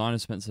time, or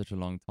designers spent such a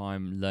long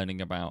time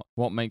learning about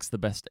what makes the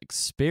best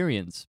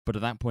experience. But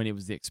at that point, it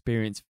was the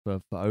experience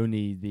for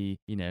only the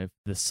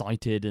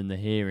sighted and the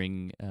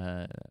hearing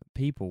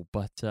people.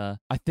 But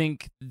I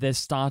think there's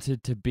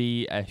started to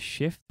be a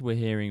shift. We're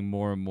hearing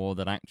more and more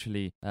that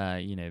actually,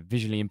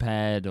 visually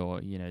impaired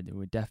or,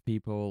 with deaf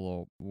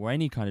people or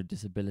any kind of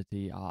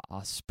disability are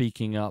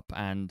speaking up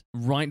and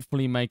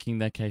rightfully making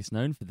their case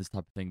known for this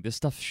type of thing. This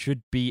stuff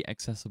should be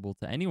accessible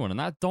to anyone. And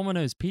that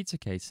Domino's Pizza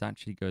case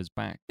actually goes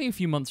back, I think, a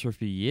few months or a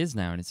few years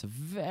now. And it's a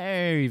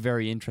very,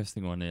 very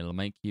interesting one. It'll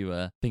make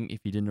you think,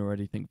 if you didn't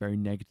already think very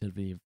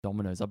negatively of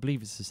Domino's. I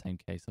believe it's the same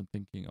case I'm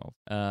thinking of.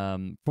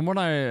 From what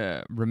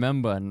I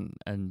remember and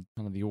kind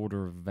of the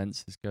order of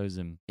events this goes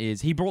in,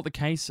 is he brought the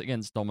case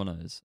against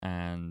Domino's,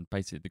 and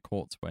basically the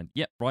courts went,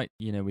 yep, right,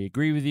 we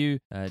agree with you.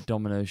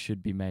 Domino's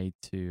should be made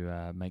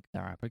to make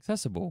their app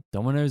accessible.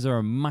 Domino's are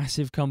a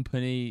massive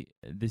company.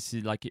 This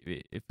is like,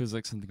 it feels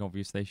like something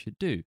obvious they should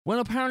do. Well,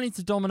 apparently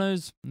to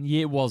Domino's,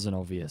 it wasn't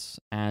obvious.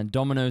 And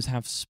Domino's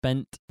have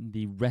spent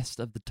the rest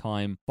of the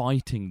time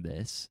fighting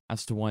this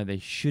as to why they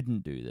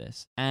shouldn't do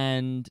this.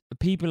 And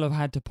people have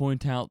had to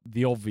point out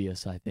the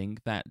obvious, I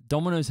think, that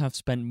Domino's have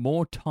spent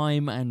more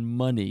time and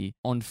money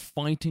on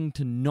fighting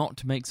to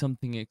not make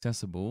something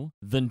accessible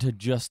than to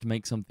just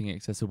make something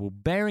accessible.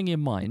 Bearing in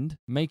mind,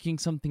 making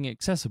something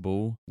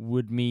accessible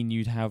would mean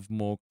you'd have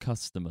more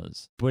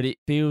customers. But it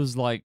feels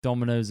like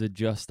Domino's are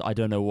just, I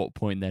don't know what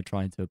point they're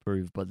trying to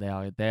approve, but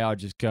they are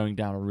just going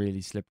down a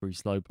really slippery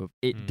slope of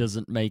it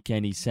doesn't make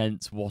any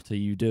sense. What are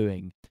you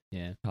doing?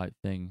 Yeah. type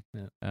thing.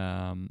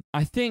 Yeah.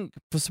 I think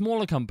for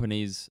smaller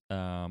companies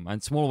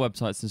and smaller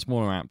websites and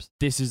smaller apps,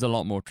 this is a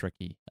lot more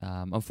tricky.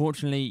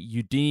 Unfortunately,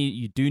 you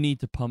do need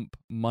to pump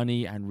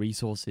money and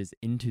resources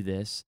into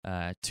this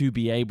to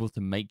be able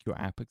to make your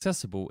app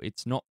accessible.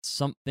 It's not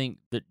something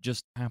that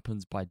just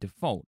happens by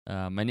default,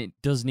 and it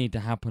does need to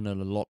happen a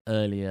lot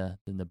earlier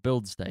than the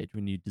build stage.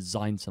 When you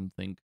design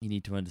something, you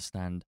need to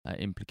understand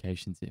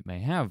implications it may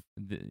have.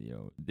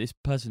 This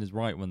person is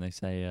right when they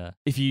say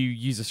if you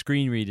use a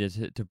screen reader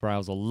to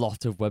browse a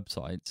lot of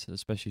websites,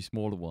 especially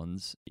smaller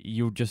ones,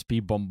 you'll just be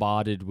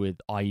bombarded with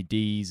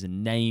IDs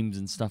and names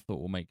and stuff that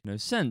will make no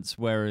sense.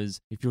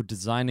 Whereas if you're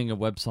designing a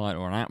website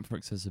or an app for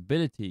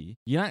accessibility,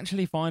 you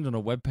actually find on a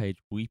web page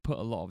we put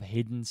a lot of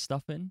hidden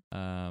stuff in.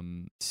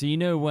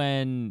 So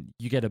when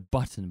you get a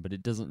button but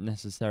it doesn't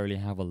necessarily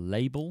have a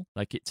label,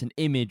 like it's an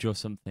image or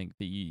something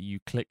that you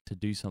click to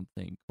do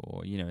something,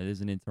 or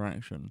there's an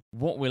interaction.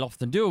 What we'll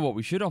often do, or what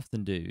we should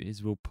often do,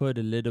 is we'll put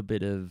a little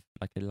bit of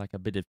like a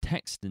bit of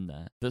text in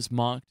there that's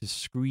marked as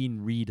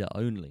screen reader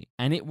only,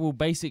 and it will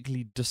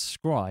basically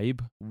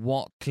describe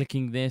what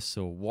clicking this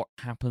or what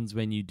happens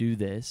when you do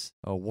this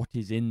or what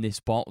is in this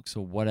box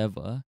or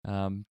whatever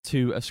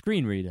to a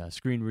screen reader. A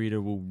screen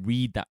reader will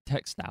read that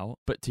text out,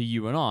 but to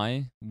you and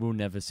I, we'll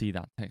never see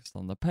that text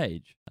on the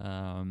page.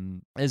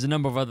 There's a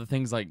number of other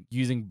things like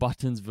using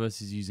buttons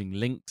versus using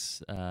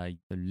links. The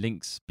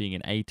links being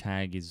an A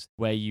tag is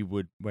where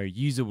a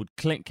user would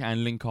click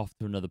and link off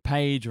to another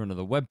page or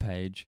another web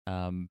page.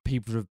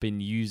 People have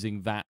been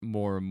using that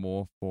more and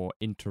more for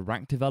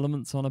interactive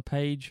elements on a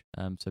page.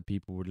 So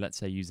people would, let's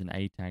say, use an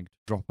A tag to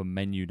drop a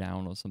menu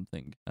down or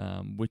something,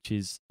 which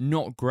is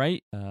not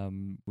great.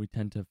 We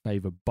tend to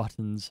favor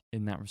buttons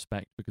in that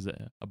respect because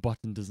a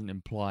button doesn't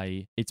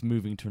imply it's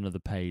moving to another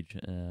page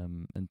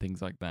and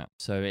things like that.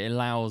 So it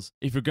allows,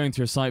 if you're going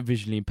through a site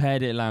visually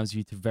impaired, it allows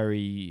you to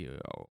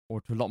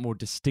to a lot more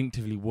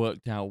distinctively work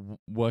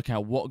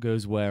out what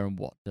goes where and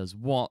what does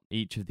what.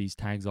 Each of these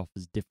tags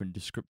offers different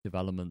descriptive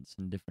elements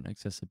and different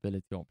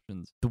accessibility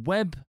options. The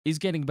web is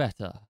getting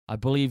better. I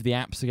believe the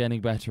apps are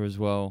getting better as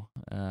well.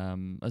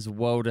 As a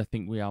world, I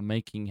think we are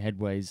making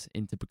headways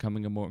into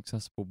becoming a more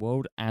accessible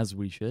world, as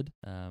we should.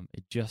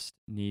 It just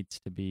needs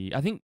to be,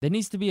 I think there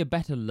needs to be a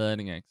better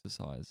learning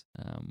exercise.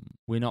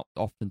 We're not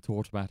often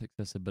taught about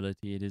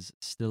accessibility. It is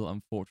still,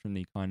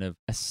 unfortunately, kind of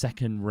a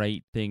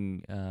second-rate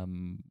thing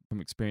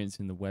from experience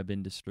in the web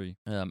industry.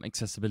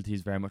 Accessibility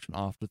is very much an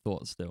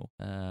afterthought still.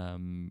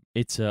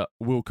 It's a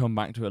we'll come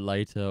back to it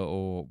later,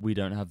 or we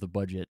don't have the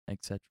budget,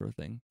 etc.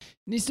 thing.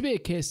 Needs to be a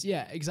case,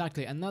 yeah,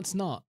 exactly. And that's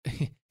not,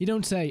 you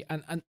don't say,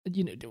 and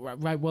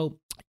right, well,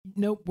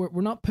 no,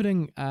 we're not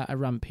putting a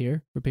ramp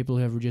here for people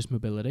who have reduced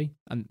mobility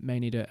and may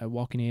need a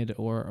walking aid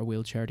or a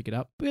wheelchair to get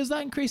up, because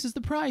that increases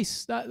the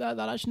price. That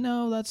actually,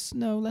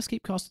 let's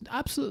keep costs.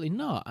 Absolutely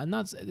not. And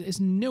it's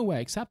no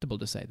way acceptable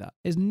to say that.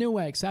 It's no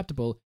way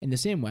acceptable in the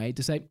same way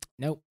to say,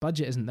 no,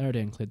 budget isn't there to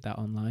include that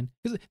online.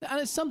 And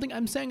it's something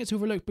I'm saying it's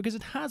overlooked because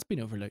it has been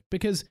overlooked,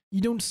 because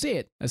you don't see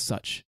it as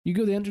such. You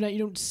go to the internet, you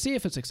don't see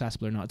if it's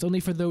accessible or not. It's only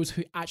for those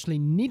who actually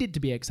need it to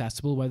be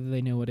accessible, whether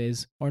they know it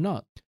is or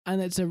not. And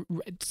it's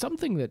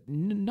something that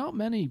not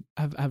many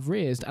have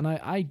raised, and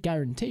I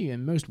guarantee you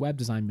in most web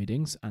design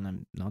meetings, and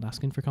I'm not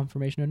asking for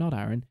confirmation or not,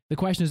 Aaron, the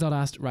question is not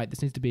asked, right,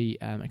 this needs to be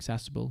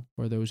accessible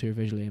for those who are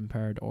visually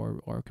impaired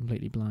or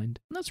completely blind.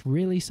 And that's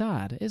really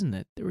sad, isn't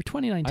it? There were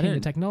 2019, the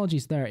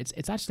technology's there,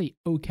 it's actually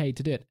okay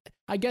to do it.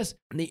 I guess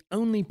the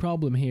only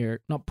problem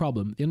here,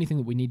 the only thing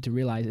that we need to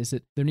realize is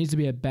that there needs to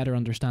be a better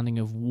understanding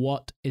of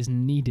what is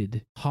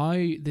needed, how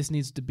this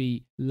needs to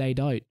be laid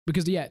out.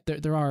 Because yeah,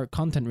 there are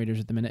content readers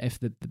at the minute. If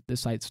the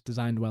site's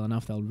designed well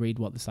enough, they'll read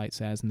what the site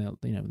says and they'll,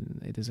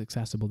 it is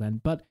accessible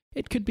then. But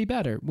it could be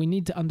better. We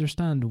need to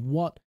understand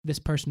what this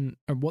person,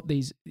 or what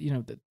these,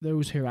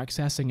 those who are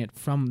accessing it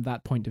from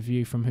that point of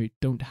view, from who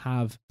don't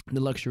have the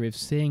luxury of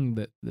seeing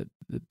the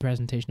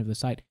presentation of the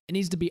site. It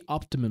needs to be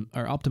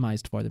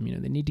optimized for them.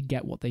 They need to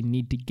get what they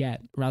need to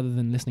get, rather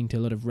than listening to a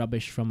lot of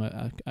rubbish from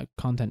a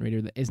content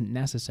reader that isn't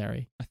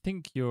necessary. I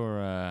think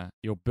your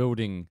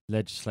building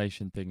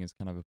legislation thing is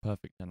kind of a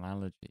perfect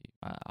analogy.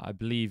 I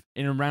believe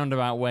in a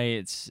roundabout way,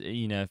 it's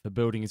if a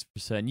building is for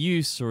a certain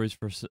use or is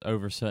for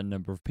over a certain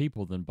number of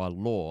people, then by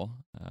law,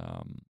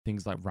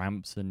 things like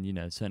ramps and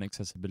certain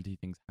accessibility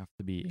things have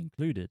to be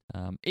included.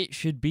 It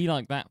should be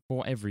like that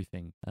for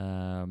everything.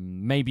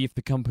 Maybe if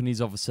the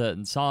company's of a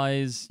certain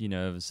size,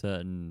 of a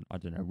certain,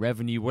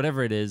 revenue,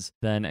 whatever it is,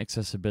 then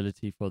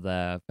accessibility for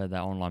their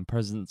online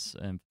presence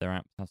and for their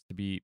apps has to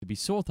be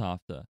sought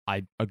after.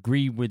 I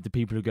agree with the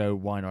people who go,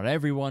 why not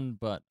everyone?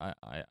 But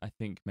I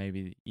think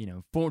maybe,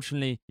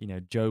 fortunately,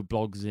 Joe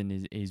blogs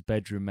in his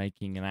bedroom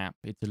making an app.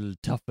 It's a little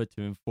tougher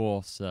to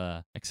enforce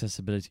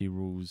accessibility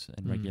rules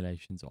and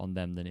regulations on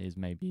them than it is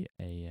maybe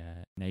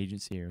an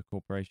agency or a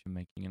corporation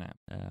making an app.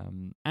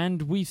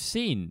 And we've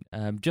seen,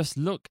 just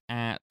look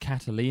at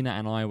Catalina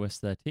and iOS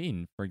 13.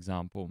 seen, for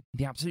example,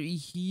 the absolutely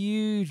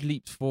huge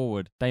leaps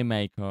forward they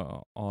make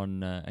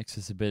on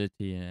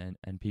accessibility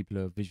and people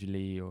who are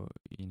visually or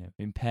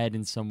impaired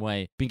in some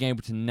way being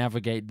able to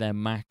navigate their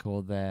Mac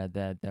or their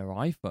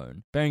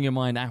iPhone. Bearing in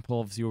mind, Apple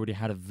obviously already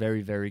had a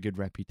very, very good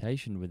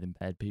reputation with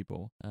impaired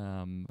people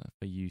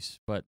for use,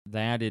 but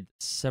they added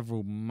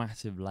several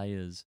massive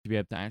layers to be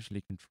able to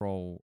actually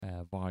control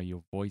via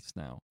your voice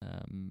now,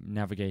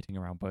 navigating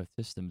around both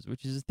systems,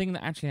 which is a thing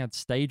that actually had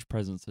stage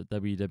presence at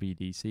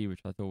WWDC, which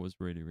I thought was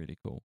really, really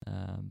cool.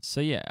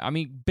 So yeah, I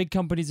mean, big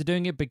companies are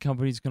doing it. Big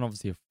companies can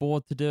obviously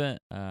afford to do it.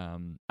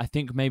 I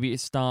think maybe it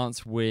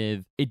starts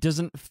with, it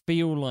doesn't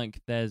feel like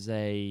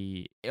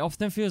it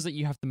often feels like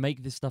you have to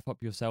make this stuff up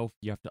yourself.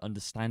 You have to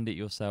understand it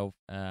yourself.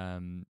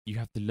 You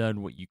have to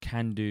learn what you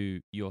can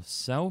do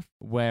yourself.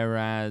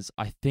 Whereas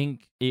I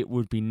think it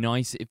would be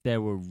nice if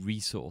there were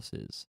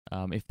resources,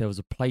 if there was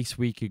a place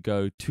we could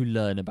go to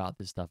learn about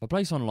this stuff. A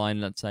place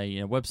online, let's say,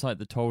 a website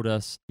that told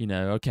us,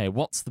 okay,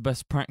 what's the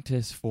best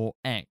practice for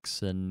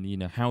X and,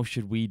 how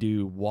should we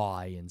do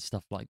Y and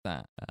stuff like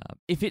that.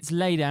 If it's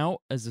laid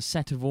out as a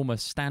set of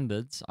almost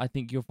standards, I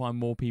think you'll find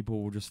more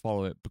people will just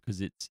follow it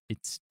because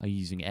it's I'm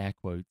using air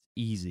quotes,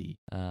 easy.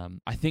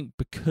 I think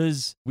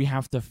because we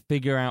have to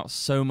figure out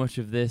so much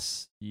of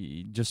this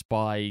just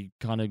by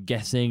kind of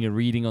guessing and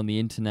reading on the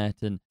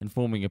internet and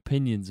forming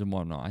opinions and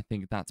whatnot, I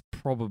think that's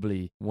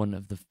probably one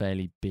of the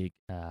fairly big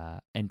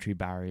entry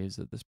barriers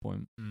at this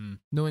point.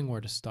 Knowing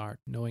where to start,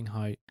 knowing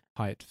how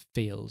it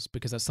feels,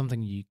 because that's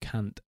something you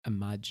can't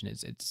imagine.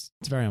 It's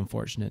very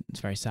unfortunate. It's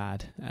very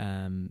sad.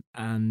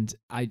 And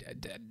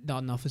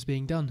not enough is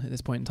being done at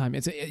this point in time.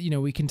 It's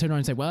we can turn around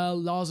and say, well,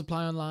 laws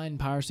apply online,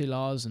 piracy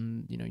laws,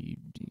 and you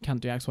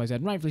can't do X, Y, Z.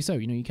 And rightfully so.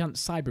 You can't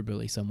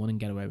cyberbully someone and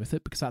get away with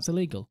it because that's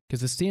illegal.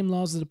 Because the same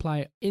laws that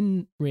apply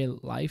in real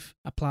life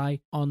apply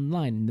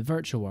online in the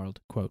virtual world.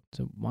 Quote.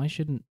 So why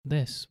shouldn't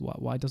this?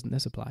 Why doesn't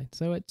this apply?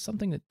 So it's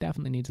something that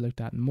definitely needs looked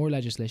at, and more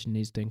legislation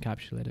needs to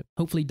encapsulate it.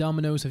 Hopefully,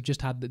 Domino's have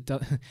just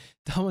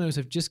Domino's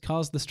have just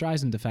caused the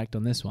Streisand effect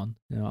on this one.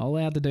 All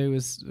they had to do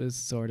was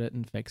sort it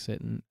and fix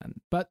it,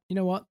 but you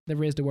know what? They've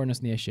raised awareness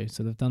on the issue,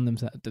 so they've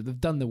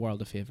done the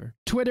world a favor.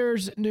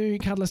 Twitter's new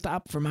Catalyst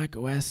app for Mac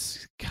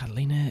OS,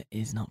 Catalina,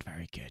 is not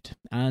very good,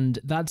 and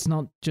that's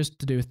not just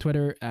to do with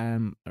Twitter.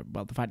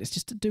 It's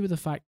just to do with the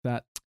fact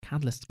that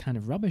Catalyst's kind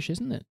of rubbish,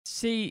 isn't it?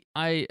 See,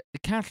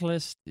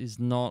 Catalyst is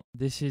not.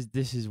 This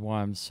is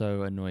why I'm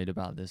so annoyed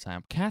about this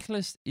app.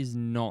 Catalyst is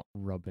not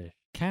rubbish.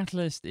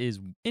 Catalyst is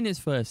in its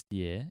first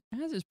year. It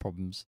has its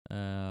problems.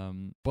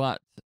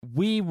 But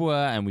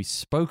we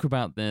spoke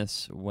about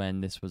this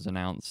when this was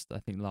announced, I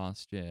think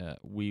last year.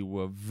 We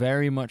were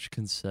very much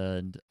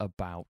concerned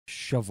about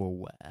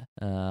shovelware.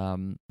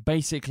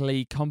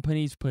 Basically,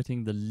 companies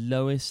putting the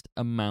lowest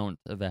amount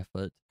of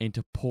effort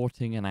into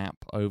porting an app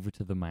over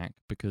to the Mac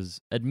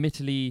because,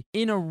 admittedly,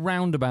 in a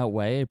roundabout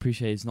way, I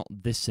appreciate it's not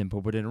this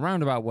simple, but in a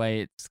roundabout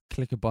way, it's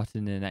click a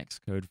button in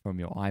Xcode from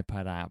your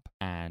iPad app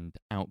and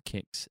out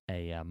kicks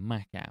a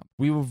Mac app.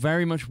 We were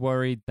very much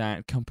worried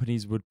that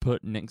companies would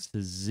put next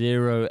to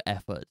zero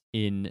effort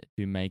into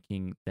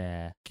making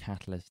their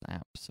Catalyst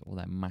apps, or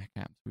their Mac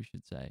apps, we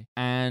should say.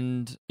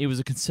 And it was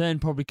a concern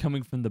probably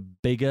coming from the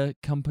bigger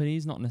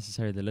companies, not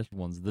necessarily the little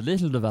ones. The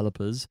little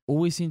developers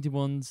always seem to be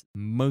ones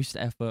most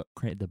effort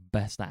create the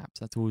best apps.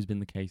 That's always been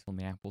the case on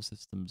the Apple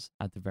systems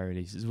at the very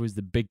least. It's always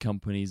the big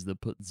companies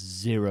that put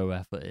zero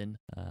effort in.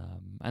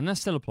 And that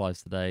still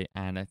applies today,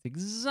 and that's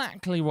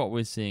exactly what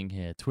we're seeing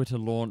here. Twitter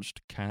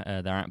launched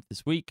their app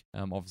this week,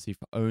 obviously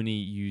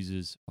only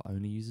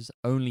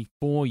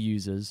for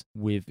users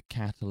with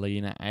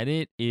Catalina, and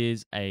it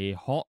is a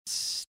hot,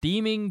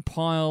 steaming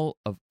pile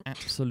of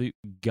absolute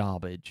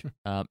garbage.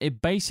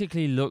 It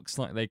basically looks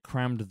like they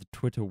crammed the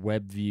Twitter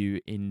web view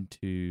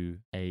into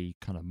a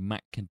kind of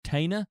Mac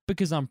container,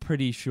 because I'm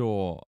pretty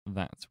sure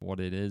that's what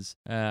it is.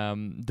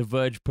 The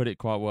Verge put it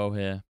quite well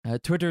here.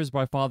 Twitter is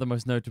by far the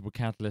most notable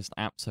Catalyst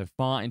app so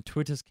far. In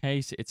Twitter's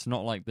case, it's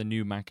not like the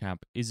new Mac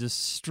app is a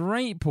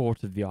straight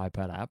port of the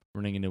iPad app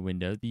running in a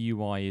window. The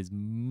UI is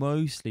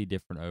mostly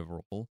different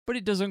overall, but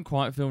it doesn't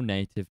quite feel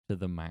native to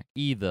the Mac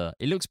either.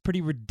 It looks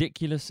pretty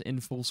ridiculous in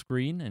full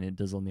screen, and it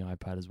does on the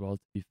iPad as well, to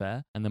be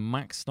fair. And the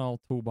Mac-style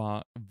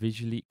toolbar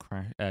visually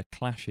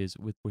clashes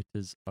with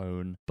Twitter's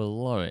own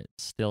below it.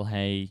 Still,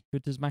 hey,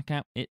 Twitter's Mac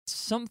app, it's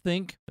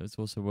something. It's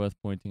also worth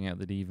pointing out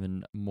that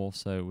even more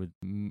so with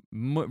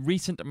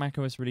recent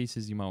macOS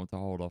releases, you might want to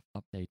hold off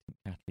updating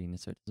Catalina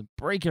so it doesn't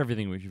break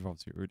everything, which you've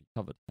obviously already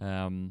covered.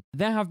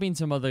 There have been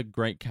some other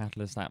great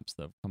Catalyst apps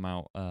that have come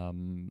out,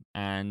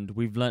 and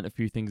we've learnt a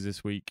few things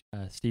this week.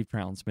 Steve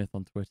Troughton-Smith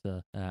on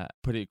Twitter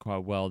put it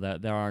quite well.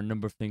 There are a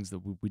number of things that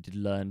we did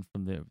learn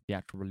from the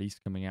actual release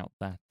coming out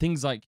there.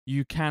 Things like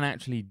you can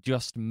actually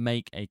just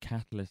make a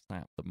Catalyst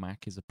app. The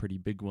Mac is a pretty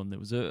big one. That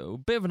was a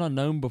bit of an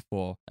unknown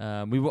before.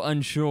 We were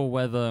unsure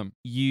whether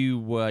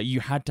you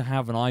had to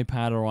have an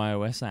iPad or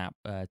iOS app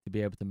to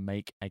be able to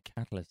make a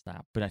Catalyst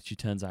app, but actually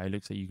turns out it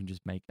looks like you can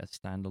just make a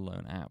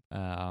standalone app.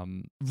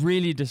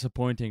 Really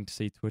disappointing to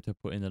see Twitter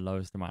put put in the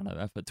lowest amount of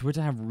effort.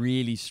 Twitter have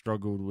really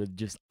struggled with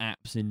just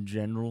apps in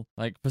general.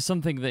 Like, for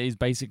something that is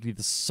basically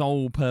the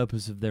sole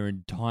purpose of their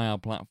entire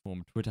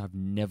platform, Twitter have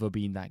never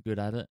been that good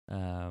at it.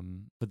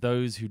 For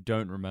those who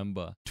don't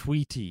remember,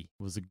 Tweety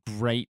was a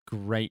great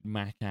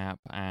Mac app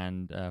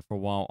and for a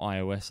while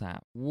iOS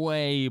app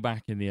way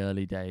back in the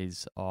early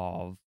days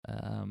of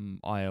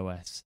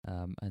iOS,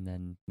 and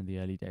then in the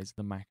early days of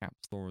the Mac App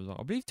Store as well.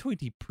 I believe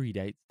Tweety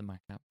predates the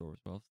Mac App Store as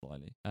well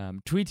slightly.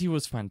 Tweety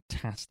was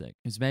fantastic.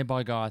 It was made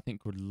by a guy I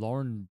think called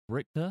Lauren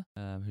Brichter,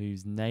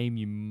 whose name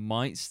you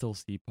might still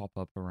see pop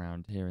up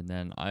around here and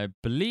then. I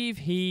believe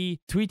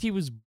Tweety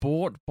was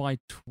bought by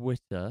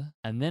Twitter,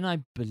 and then I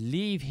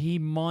believe he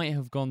might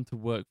have gone to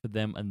work for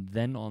them and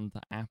then on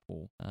to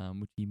Apple,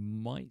 which he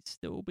might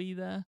still be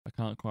there. I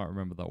can't quite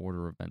remember the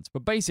order of events.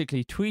 But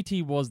basically,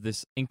 Tweety was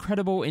this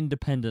incredible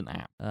independent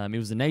app. It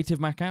was a native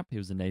Mac app. It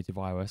was a native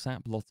iOS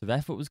app. Lots of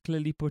effort was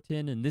clearly put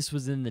in, and this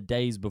was in the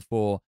days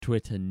before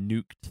Twitter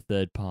nuked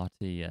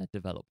third-party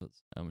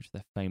developers, which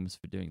they're famous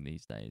for doing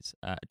these days.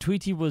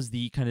 Tweety was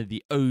the kind of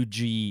the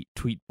OG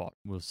tweetbot,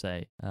 we'll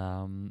say.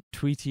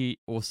 Tweety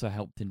also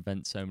helped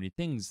invent so many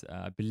things.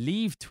 I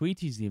believe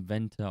Tweety's the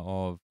inventor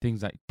of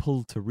things like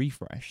pull to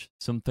refresh,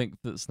 something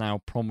that's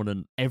now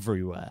prominent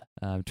everywhere.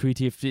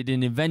 Tweety, if it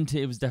didn't invent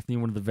it, it was definitely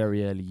one of the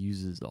very early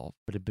users of,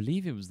 but I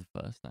believe it was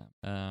the first app.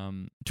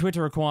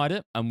 Twitter acquired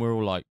it, and we're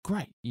all like,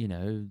 great,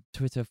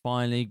 Twitter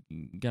finally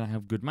gonna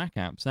have good Mac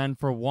apps. And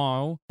for a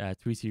while,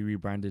 Tweety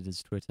rebranded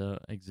as Twitter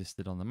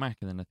existed on the Mac,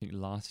 and then I think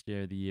last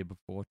year, the year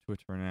before,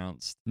 Twitter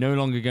announced no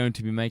longer going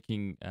to be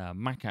making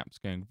Mac apps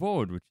going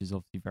forward, which is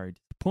obviously very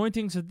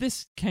disappointing. So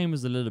this came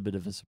as a little bit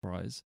of a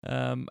surprise.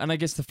 And I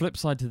guess the flip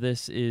side to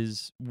this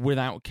is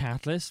without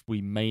Catalyst,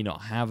 we may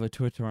not have a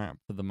Twitter app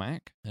for the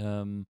Mac.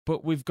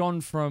 But we've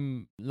gone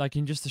from, like,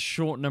 in just a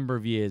short number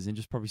of years, in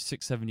just probably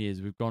 6-7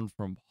 years, we've gone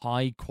from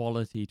high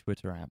quality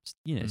Twitter apps,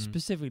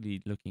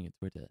 specifically looking at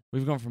Twitter.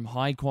 We've gone from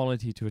high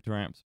quality Twitter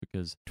apps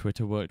because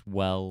Twitter worked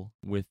well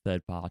with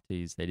third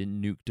parties. They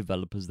didn't nuke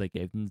developers. They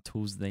gave them the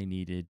tools they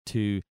needed,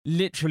 to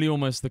literally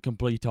almost the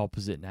complete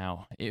opposite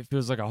now. It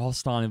feels like a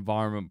hostile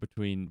environment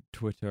between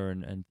Twitter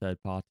and third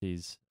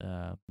parties.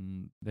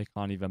 They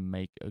can't even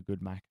make a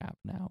good Mac app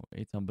now.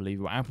 It's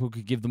unbelievable. Apple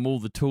could give them all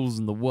the tools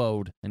in the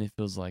world, and it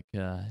feels like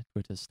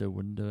Twitter still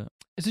wouldn't do it.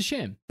 It's a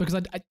shame because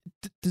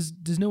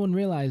does no one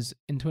realize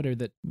in Twitter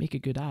that make a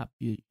good app,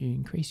 you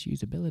increase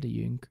usability,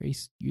 you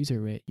increase user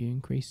rate, you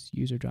increase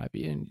user drive.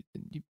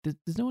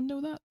 Does no one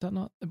know that?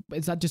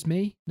 Is that just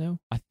me? No.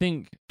 I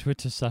think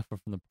Twitter suffer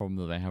from the problem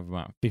that they have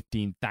about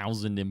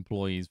 15,000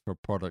 employees for a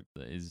product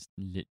that is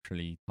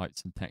literally type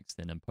some text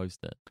in and post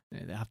it.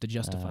 Yeah, they have to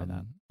justify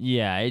that.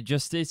 Yeah,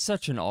 it's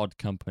such an odd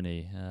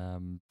company.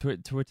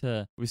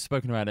 Twitter, we've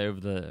spoken about it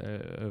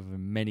over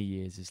many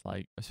years. It's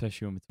like,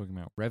 especially when we're talking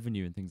about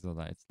revenue and things like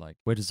that, it's like,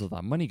 where does all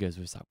that money go?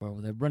 So it's like, well,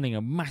 they're running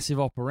a massive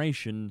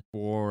operation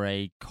for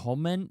a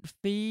comment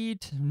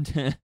feed.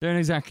 Don't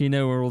exactly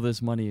know where all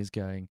this money is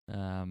going.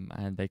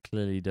 And they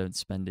clearly don't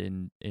spend it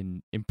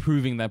in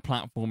improving their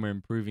platform or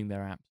improving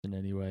their apps in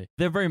any way.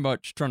 They're very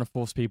much trying to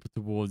force people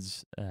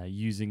towards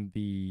using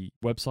the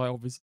website,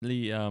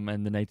 obviously,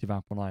 and the native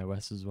app on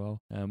iOS as well.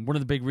 One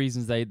of the big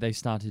reasons they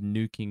started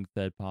nuking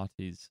third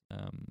parties,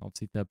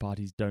 obviously third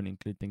parties don't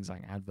include things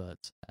like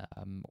adverts,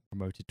 or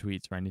promoted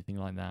tweets or anything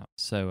like that.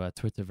 So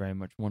Twitter very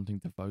much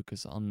wanting to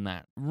focus on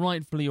that,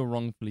 rightfully or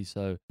wrongfully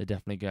so. They're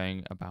definitely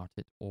going about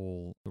it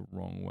all the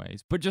wrong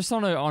ways. But just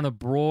on a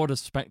broader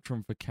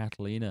spectrum for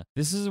Catalina,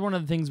 this is one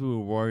of the things we were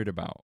worried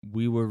about.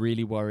 We were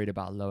really worried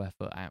about low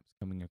effort apps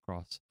coming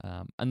across.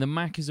 And the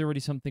Mac is already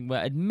something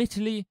where,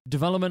 admittedly,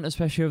 development,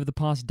 especially over the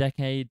past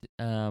decade,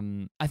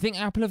 I think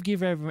Apple have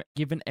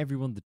given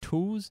everyone the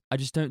tools. I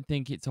just don't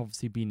think it's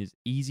obviously been as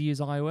easy as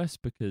iOS,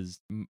 because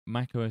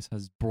macOS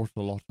has brought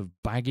a lot of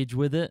baggage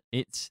with it.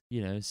 It's,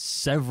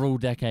 several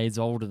decades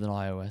older than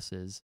iOS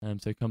is.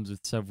 So it comes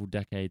with several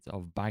decades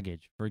of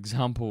baggage. For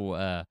example,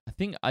 I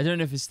don't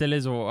know if it still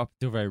is or up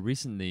until very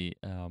recently,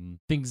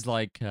 things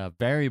like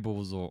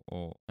variables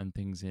and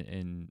things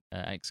in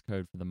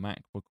Xcode for the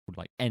Mac were called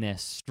like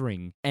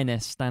NSString.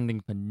 NS standing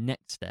for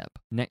Next Step.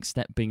 Next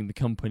Step being the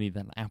company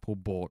that Apple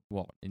bought,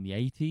 in the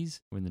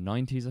 80s? Or in the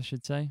 90s, I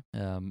should say,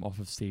 off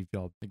of Steve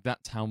Jobs. Like,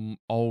 that's how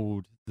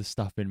old the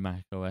stuff in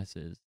Mac OS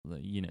is.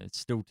 It's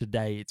still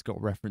today, it's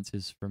got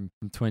references from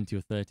 20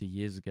 or 30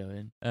 years ago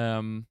in.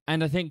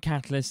 And I think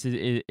Catalyst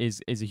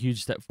is a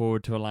huge step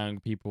forward to allowing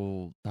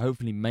people to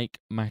hopefully make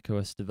Mac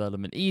OS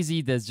development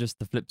easy. There's just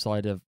the flip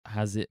side of,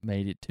 has it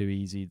made it too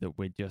easy that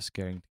we're just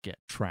going to get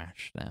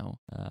trashed now?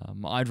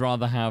 I'd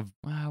rather have,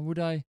 I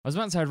was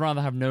about to say I'd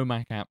rather have no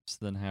Mac apps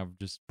than have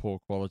just poor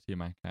quality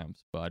Mac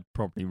apps, but I'd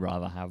probably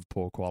rather have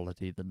poor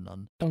quality than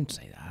none. Don't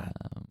say that.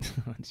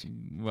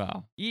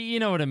 Well, you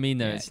know what I mean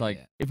though. It's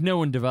like, if no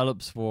one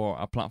develops before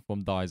a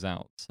platform dies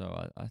out.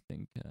 So I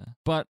think,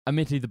 but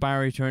admittedly, the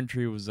barrier to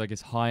entry was, I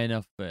guess, high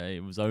enough that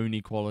it was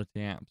only quality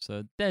apps.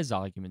 So there's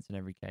arguments in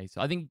every case.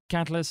 I think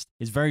Catalyst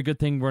is a very good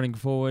thing running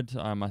forward.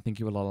 I think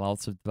it will allow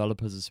lots of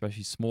developers,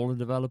 especially smaller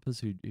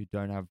developers who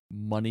don't have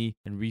money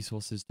and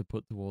resources to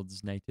put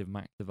towards native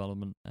Mac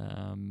development.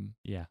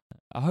 Yeah.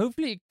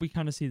 Hopefully we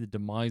kind of see the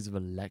demise of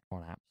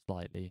Electron apps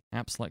slightly.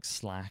 Apps like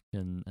Slack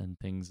and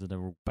things that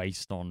are all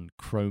based on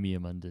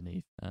Chromium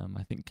underneath.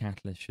 I think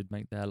Catalyst should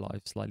make their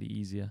life slightly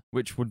easier,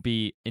 which would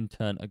be in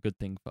turn a good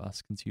thing for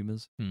us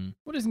consumers.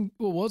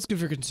 What's good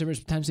for consumers,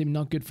 potentially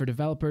not good for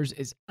developers,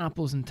 is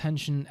Apple's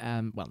intention,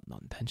 well,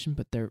 not intention,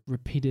 but their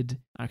repeated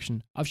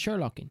action of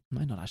Sherlocking.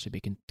 Might not actually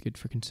be good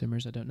for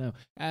consumers, I don't know.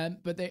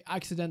 But they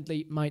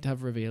accidentally might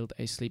have revealed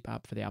a sleep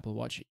app for the Apple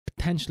Watch,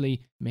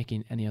 potentially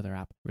making any other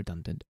app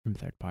redundant from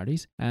third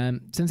parties.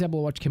 Since the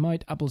Apple Watch came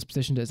out, Apple's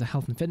positioned it as a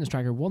health and fitness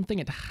tracker. One thing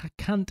it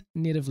can't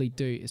natively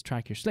do is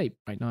track your sleep.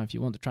 Right now, if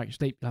you want to track your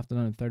sleep, you'll have to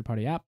download a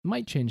third-party app.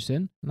 Might change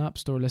soon. An App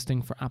Store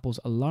listing for Apple's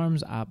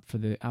Alarms app for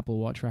the Apple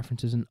Watch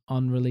references an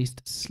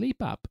unreleased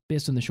sleep app.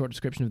 Based on the short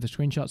description of the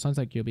screenshot, sounds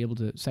like you'll be able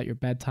to set your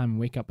bedtime and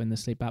wake up in the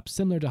sleep app,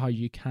 similar to how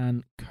you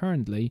can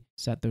currently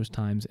set those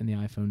times in the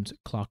iPhone's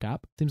clock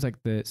app. Seems like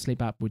the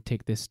sleep app would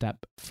take this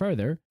step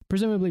further,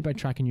 presumably by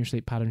tracking your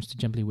sleep patterns to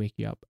gently wake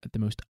you up at the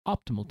most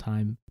optimal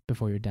time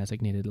before your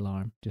designated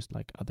alarm, just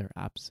like other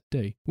apps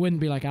do.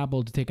 Wouldn't be like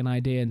Apple to take an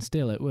idea and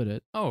steal it, would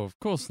it? Oh, of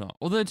course not.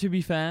 Although, to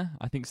be fair,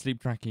 I think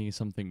sleep tracking is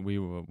something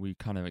we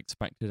kind of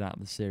expected out of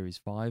the Series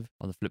 5.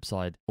 On the flip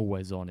side,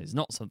 Always On is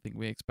not something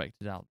we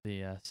expected out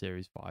the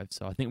Series 5.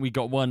 So I think we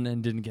got one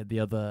and didn't get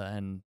the other.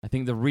 And I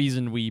think the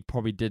reason we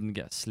probably didn't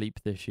get sleep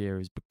this year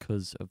is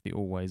because of the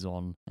Always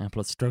On. Apple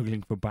are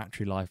struggling for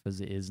battery life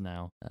as it is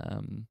now,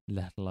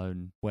 let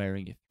alone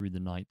wearing it through the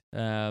night.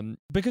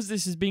 Because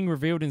this is being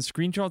revealed in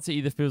screenshots, it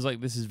either feels like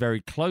this is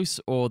very close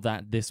or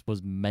that this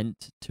was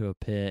meant to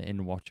appear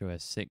in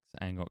watchOS 6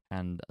 and got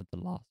canned at the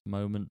last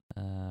moment.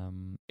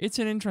 It's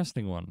an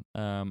interesting one.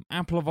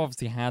 Apple have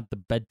obviously had the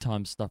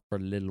bedtime stuff for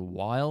a little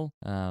while,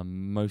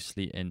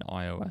 mostly in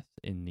iOS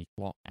in the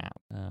clock app.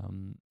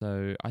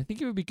 So I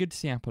think it would be good to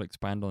see Apple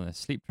expand on this.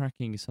 Sleep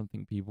tracking is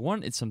something people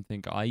want. It's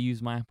something I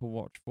use my Apple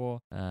Watch for.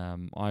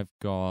 I've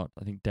got,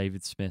 I think,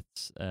 David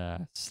Smith's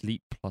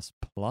Sleep Plus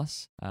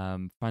Plus.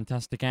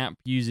 Fantastic app,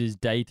 uses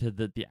data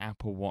that the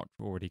Apple Watch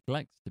already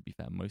collects. To be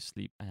fair, most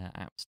sleep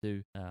apps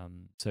do.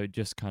 So it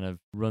just kind of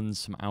runs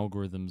some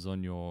algorithms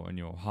on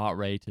your heart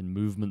rate and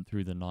movement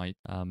through the night,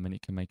 and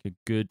it can make a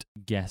good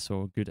guess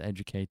or a good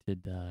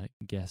educated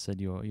guess at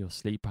your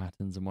sleep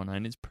patterns and whatnot.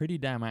 And it's pretty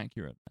damn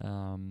accurate.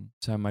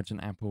 So I imagine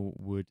Apple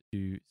would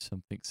do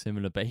something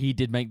similar. But he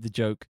did make the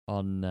joke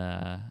on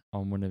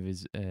one of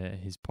his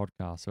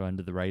podcasts, or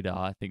Under the Radar.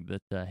 I think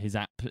that his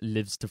app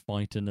lives to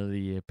fight another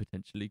year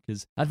potentially,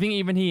 because I think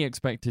even he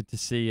expected to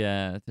see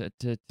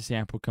to see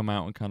Apple come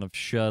out and kind of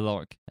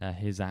Sherlock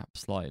his app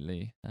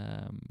slightly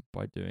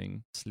by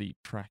doing sleep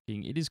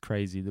tracking. It is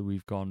crazy that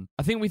we've gone.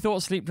 I think we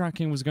thought sleep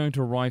tracking was going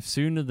to arrive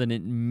sooner than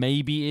it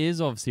maybe is.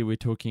 Obviously, we're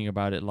talking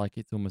about it like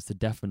it's almost a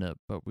definite,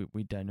 but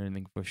we don't know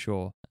anything for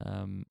sure.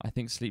 I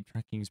think sleep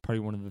tracking is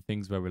probably one of the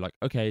things where we're like,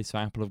 okay, so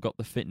Apple have got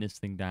the fitness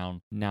thing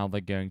down. Now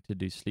they're going to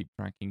do sleep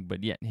tracking.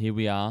 But yet here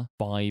we are,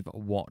 5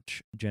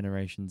 watch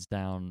generations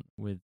down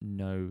with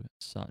no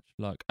such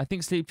luck. I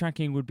think sleep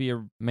tracking would be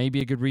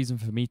maybe a good reason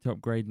for me to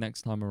upgrade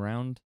next time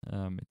around.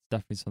 It's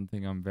definitely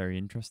something I'm very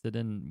interested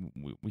in.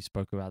 We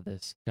spoke about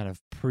this kind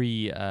of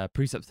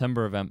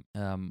pre-September event.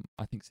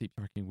 I think sleep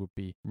tracking would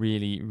be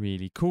really,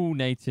 really cool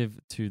native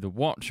to the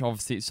watch.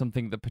 Obviously, it's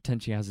something that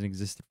potentially hasn't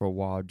existed for a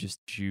while just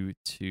due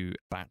to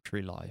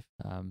battery life.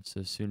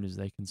 So as soon as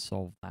they can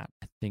solve that,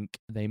 I think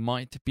they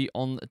might be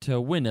on to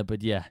a winner.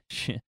 But yeah,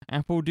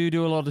 Apple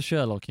do a lot of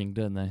Sherlocking,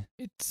 don't they?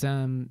 It's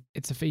a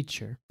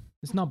feature.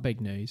 It's not big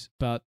news,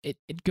 but it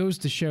goes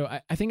to show,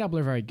 I think Apple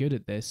are very good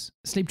at this.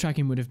 Sleep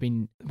tracking would have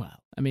been, well,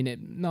 I mean,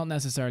 not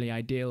necessarily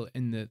ideal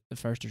in the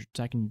first or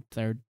second,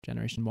 third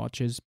generation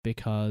watches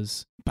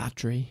because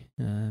battery,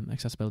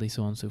 accessibility,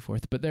 so on and so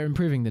forth. But they're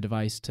improving the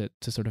device to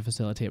sort of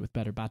facilitate with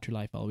better battery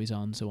life, always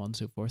on, so on and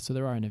so forth. So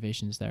there are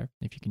innovations there,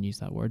 if you can use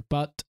that word.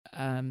 But,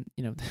 a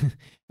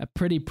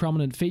pretty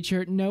prominent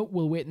feature. No,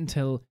 we'll wait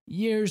until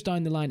years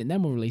down the line and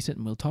then we'll release it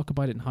and we'll talk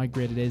about it and how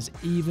great it is,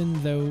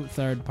 even though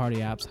third-party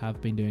apps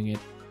have been doing it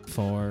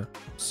for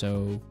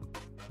so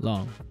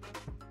long.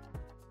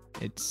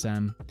 It's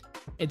an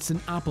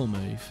Apple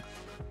move,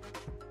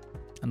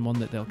 and one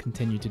that they'll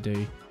continue to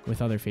do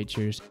with other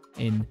features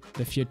in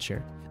the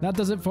future. That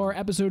does it for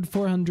episode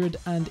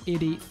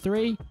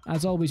 483.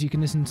 As always, you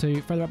can listen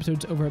to further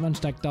episodes over at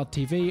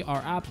munchtech.tv,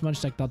 our apps,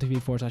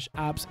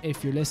 munchtech.tv/apps,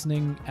 if you're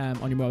listening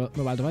on your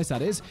mobile device,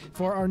 that is.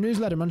 For our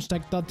newsletter,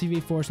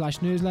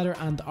 munchtech.tv/newsletter,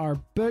 and our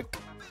book,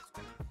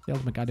 The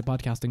Ultimate Guide to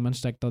Podcasting,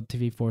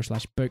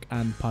 munchtech.tv/book,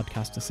 and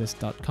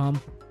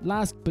podcastassist.com.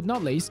 Last but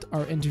not least,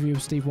 our interview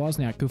with Steve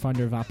Wozniak,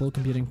 co-founder of Apple,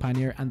 computing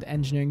pioneer and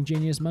engineering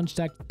genius,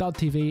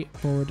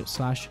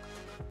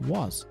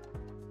 munchtech.tv/woz.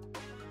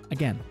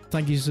 Again,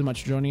 thank you so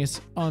much for joining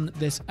us on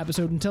this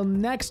episode. Until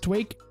next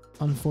week,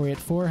 on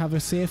 484. Have a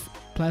safe,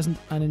 pleasant,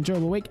 and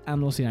enjoyable week,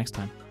 and we'll see you next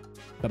time.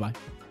 Bye-bye.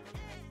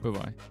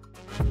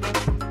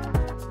 Bye-bye.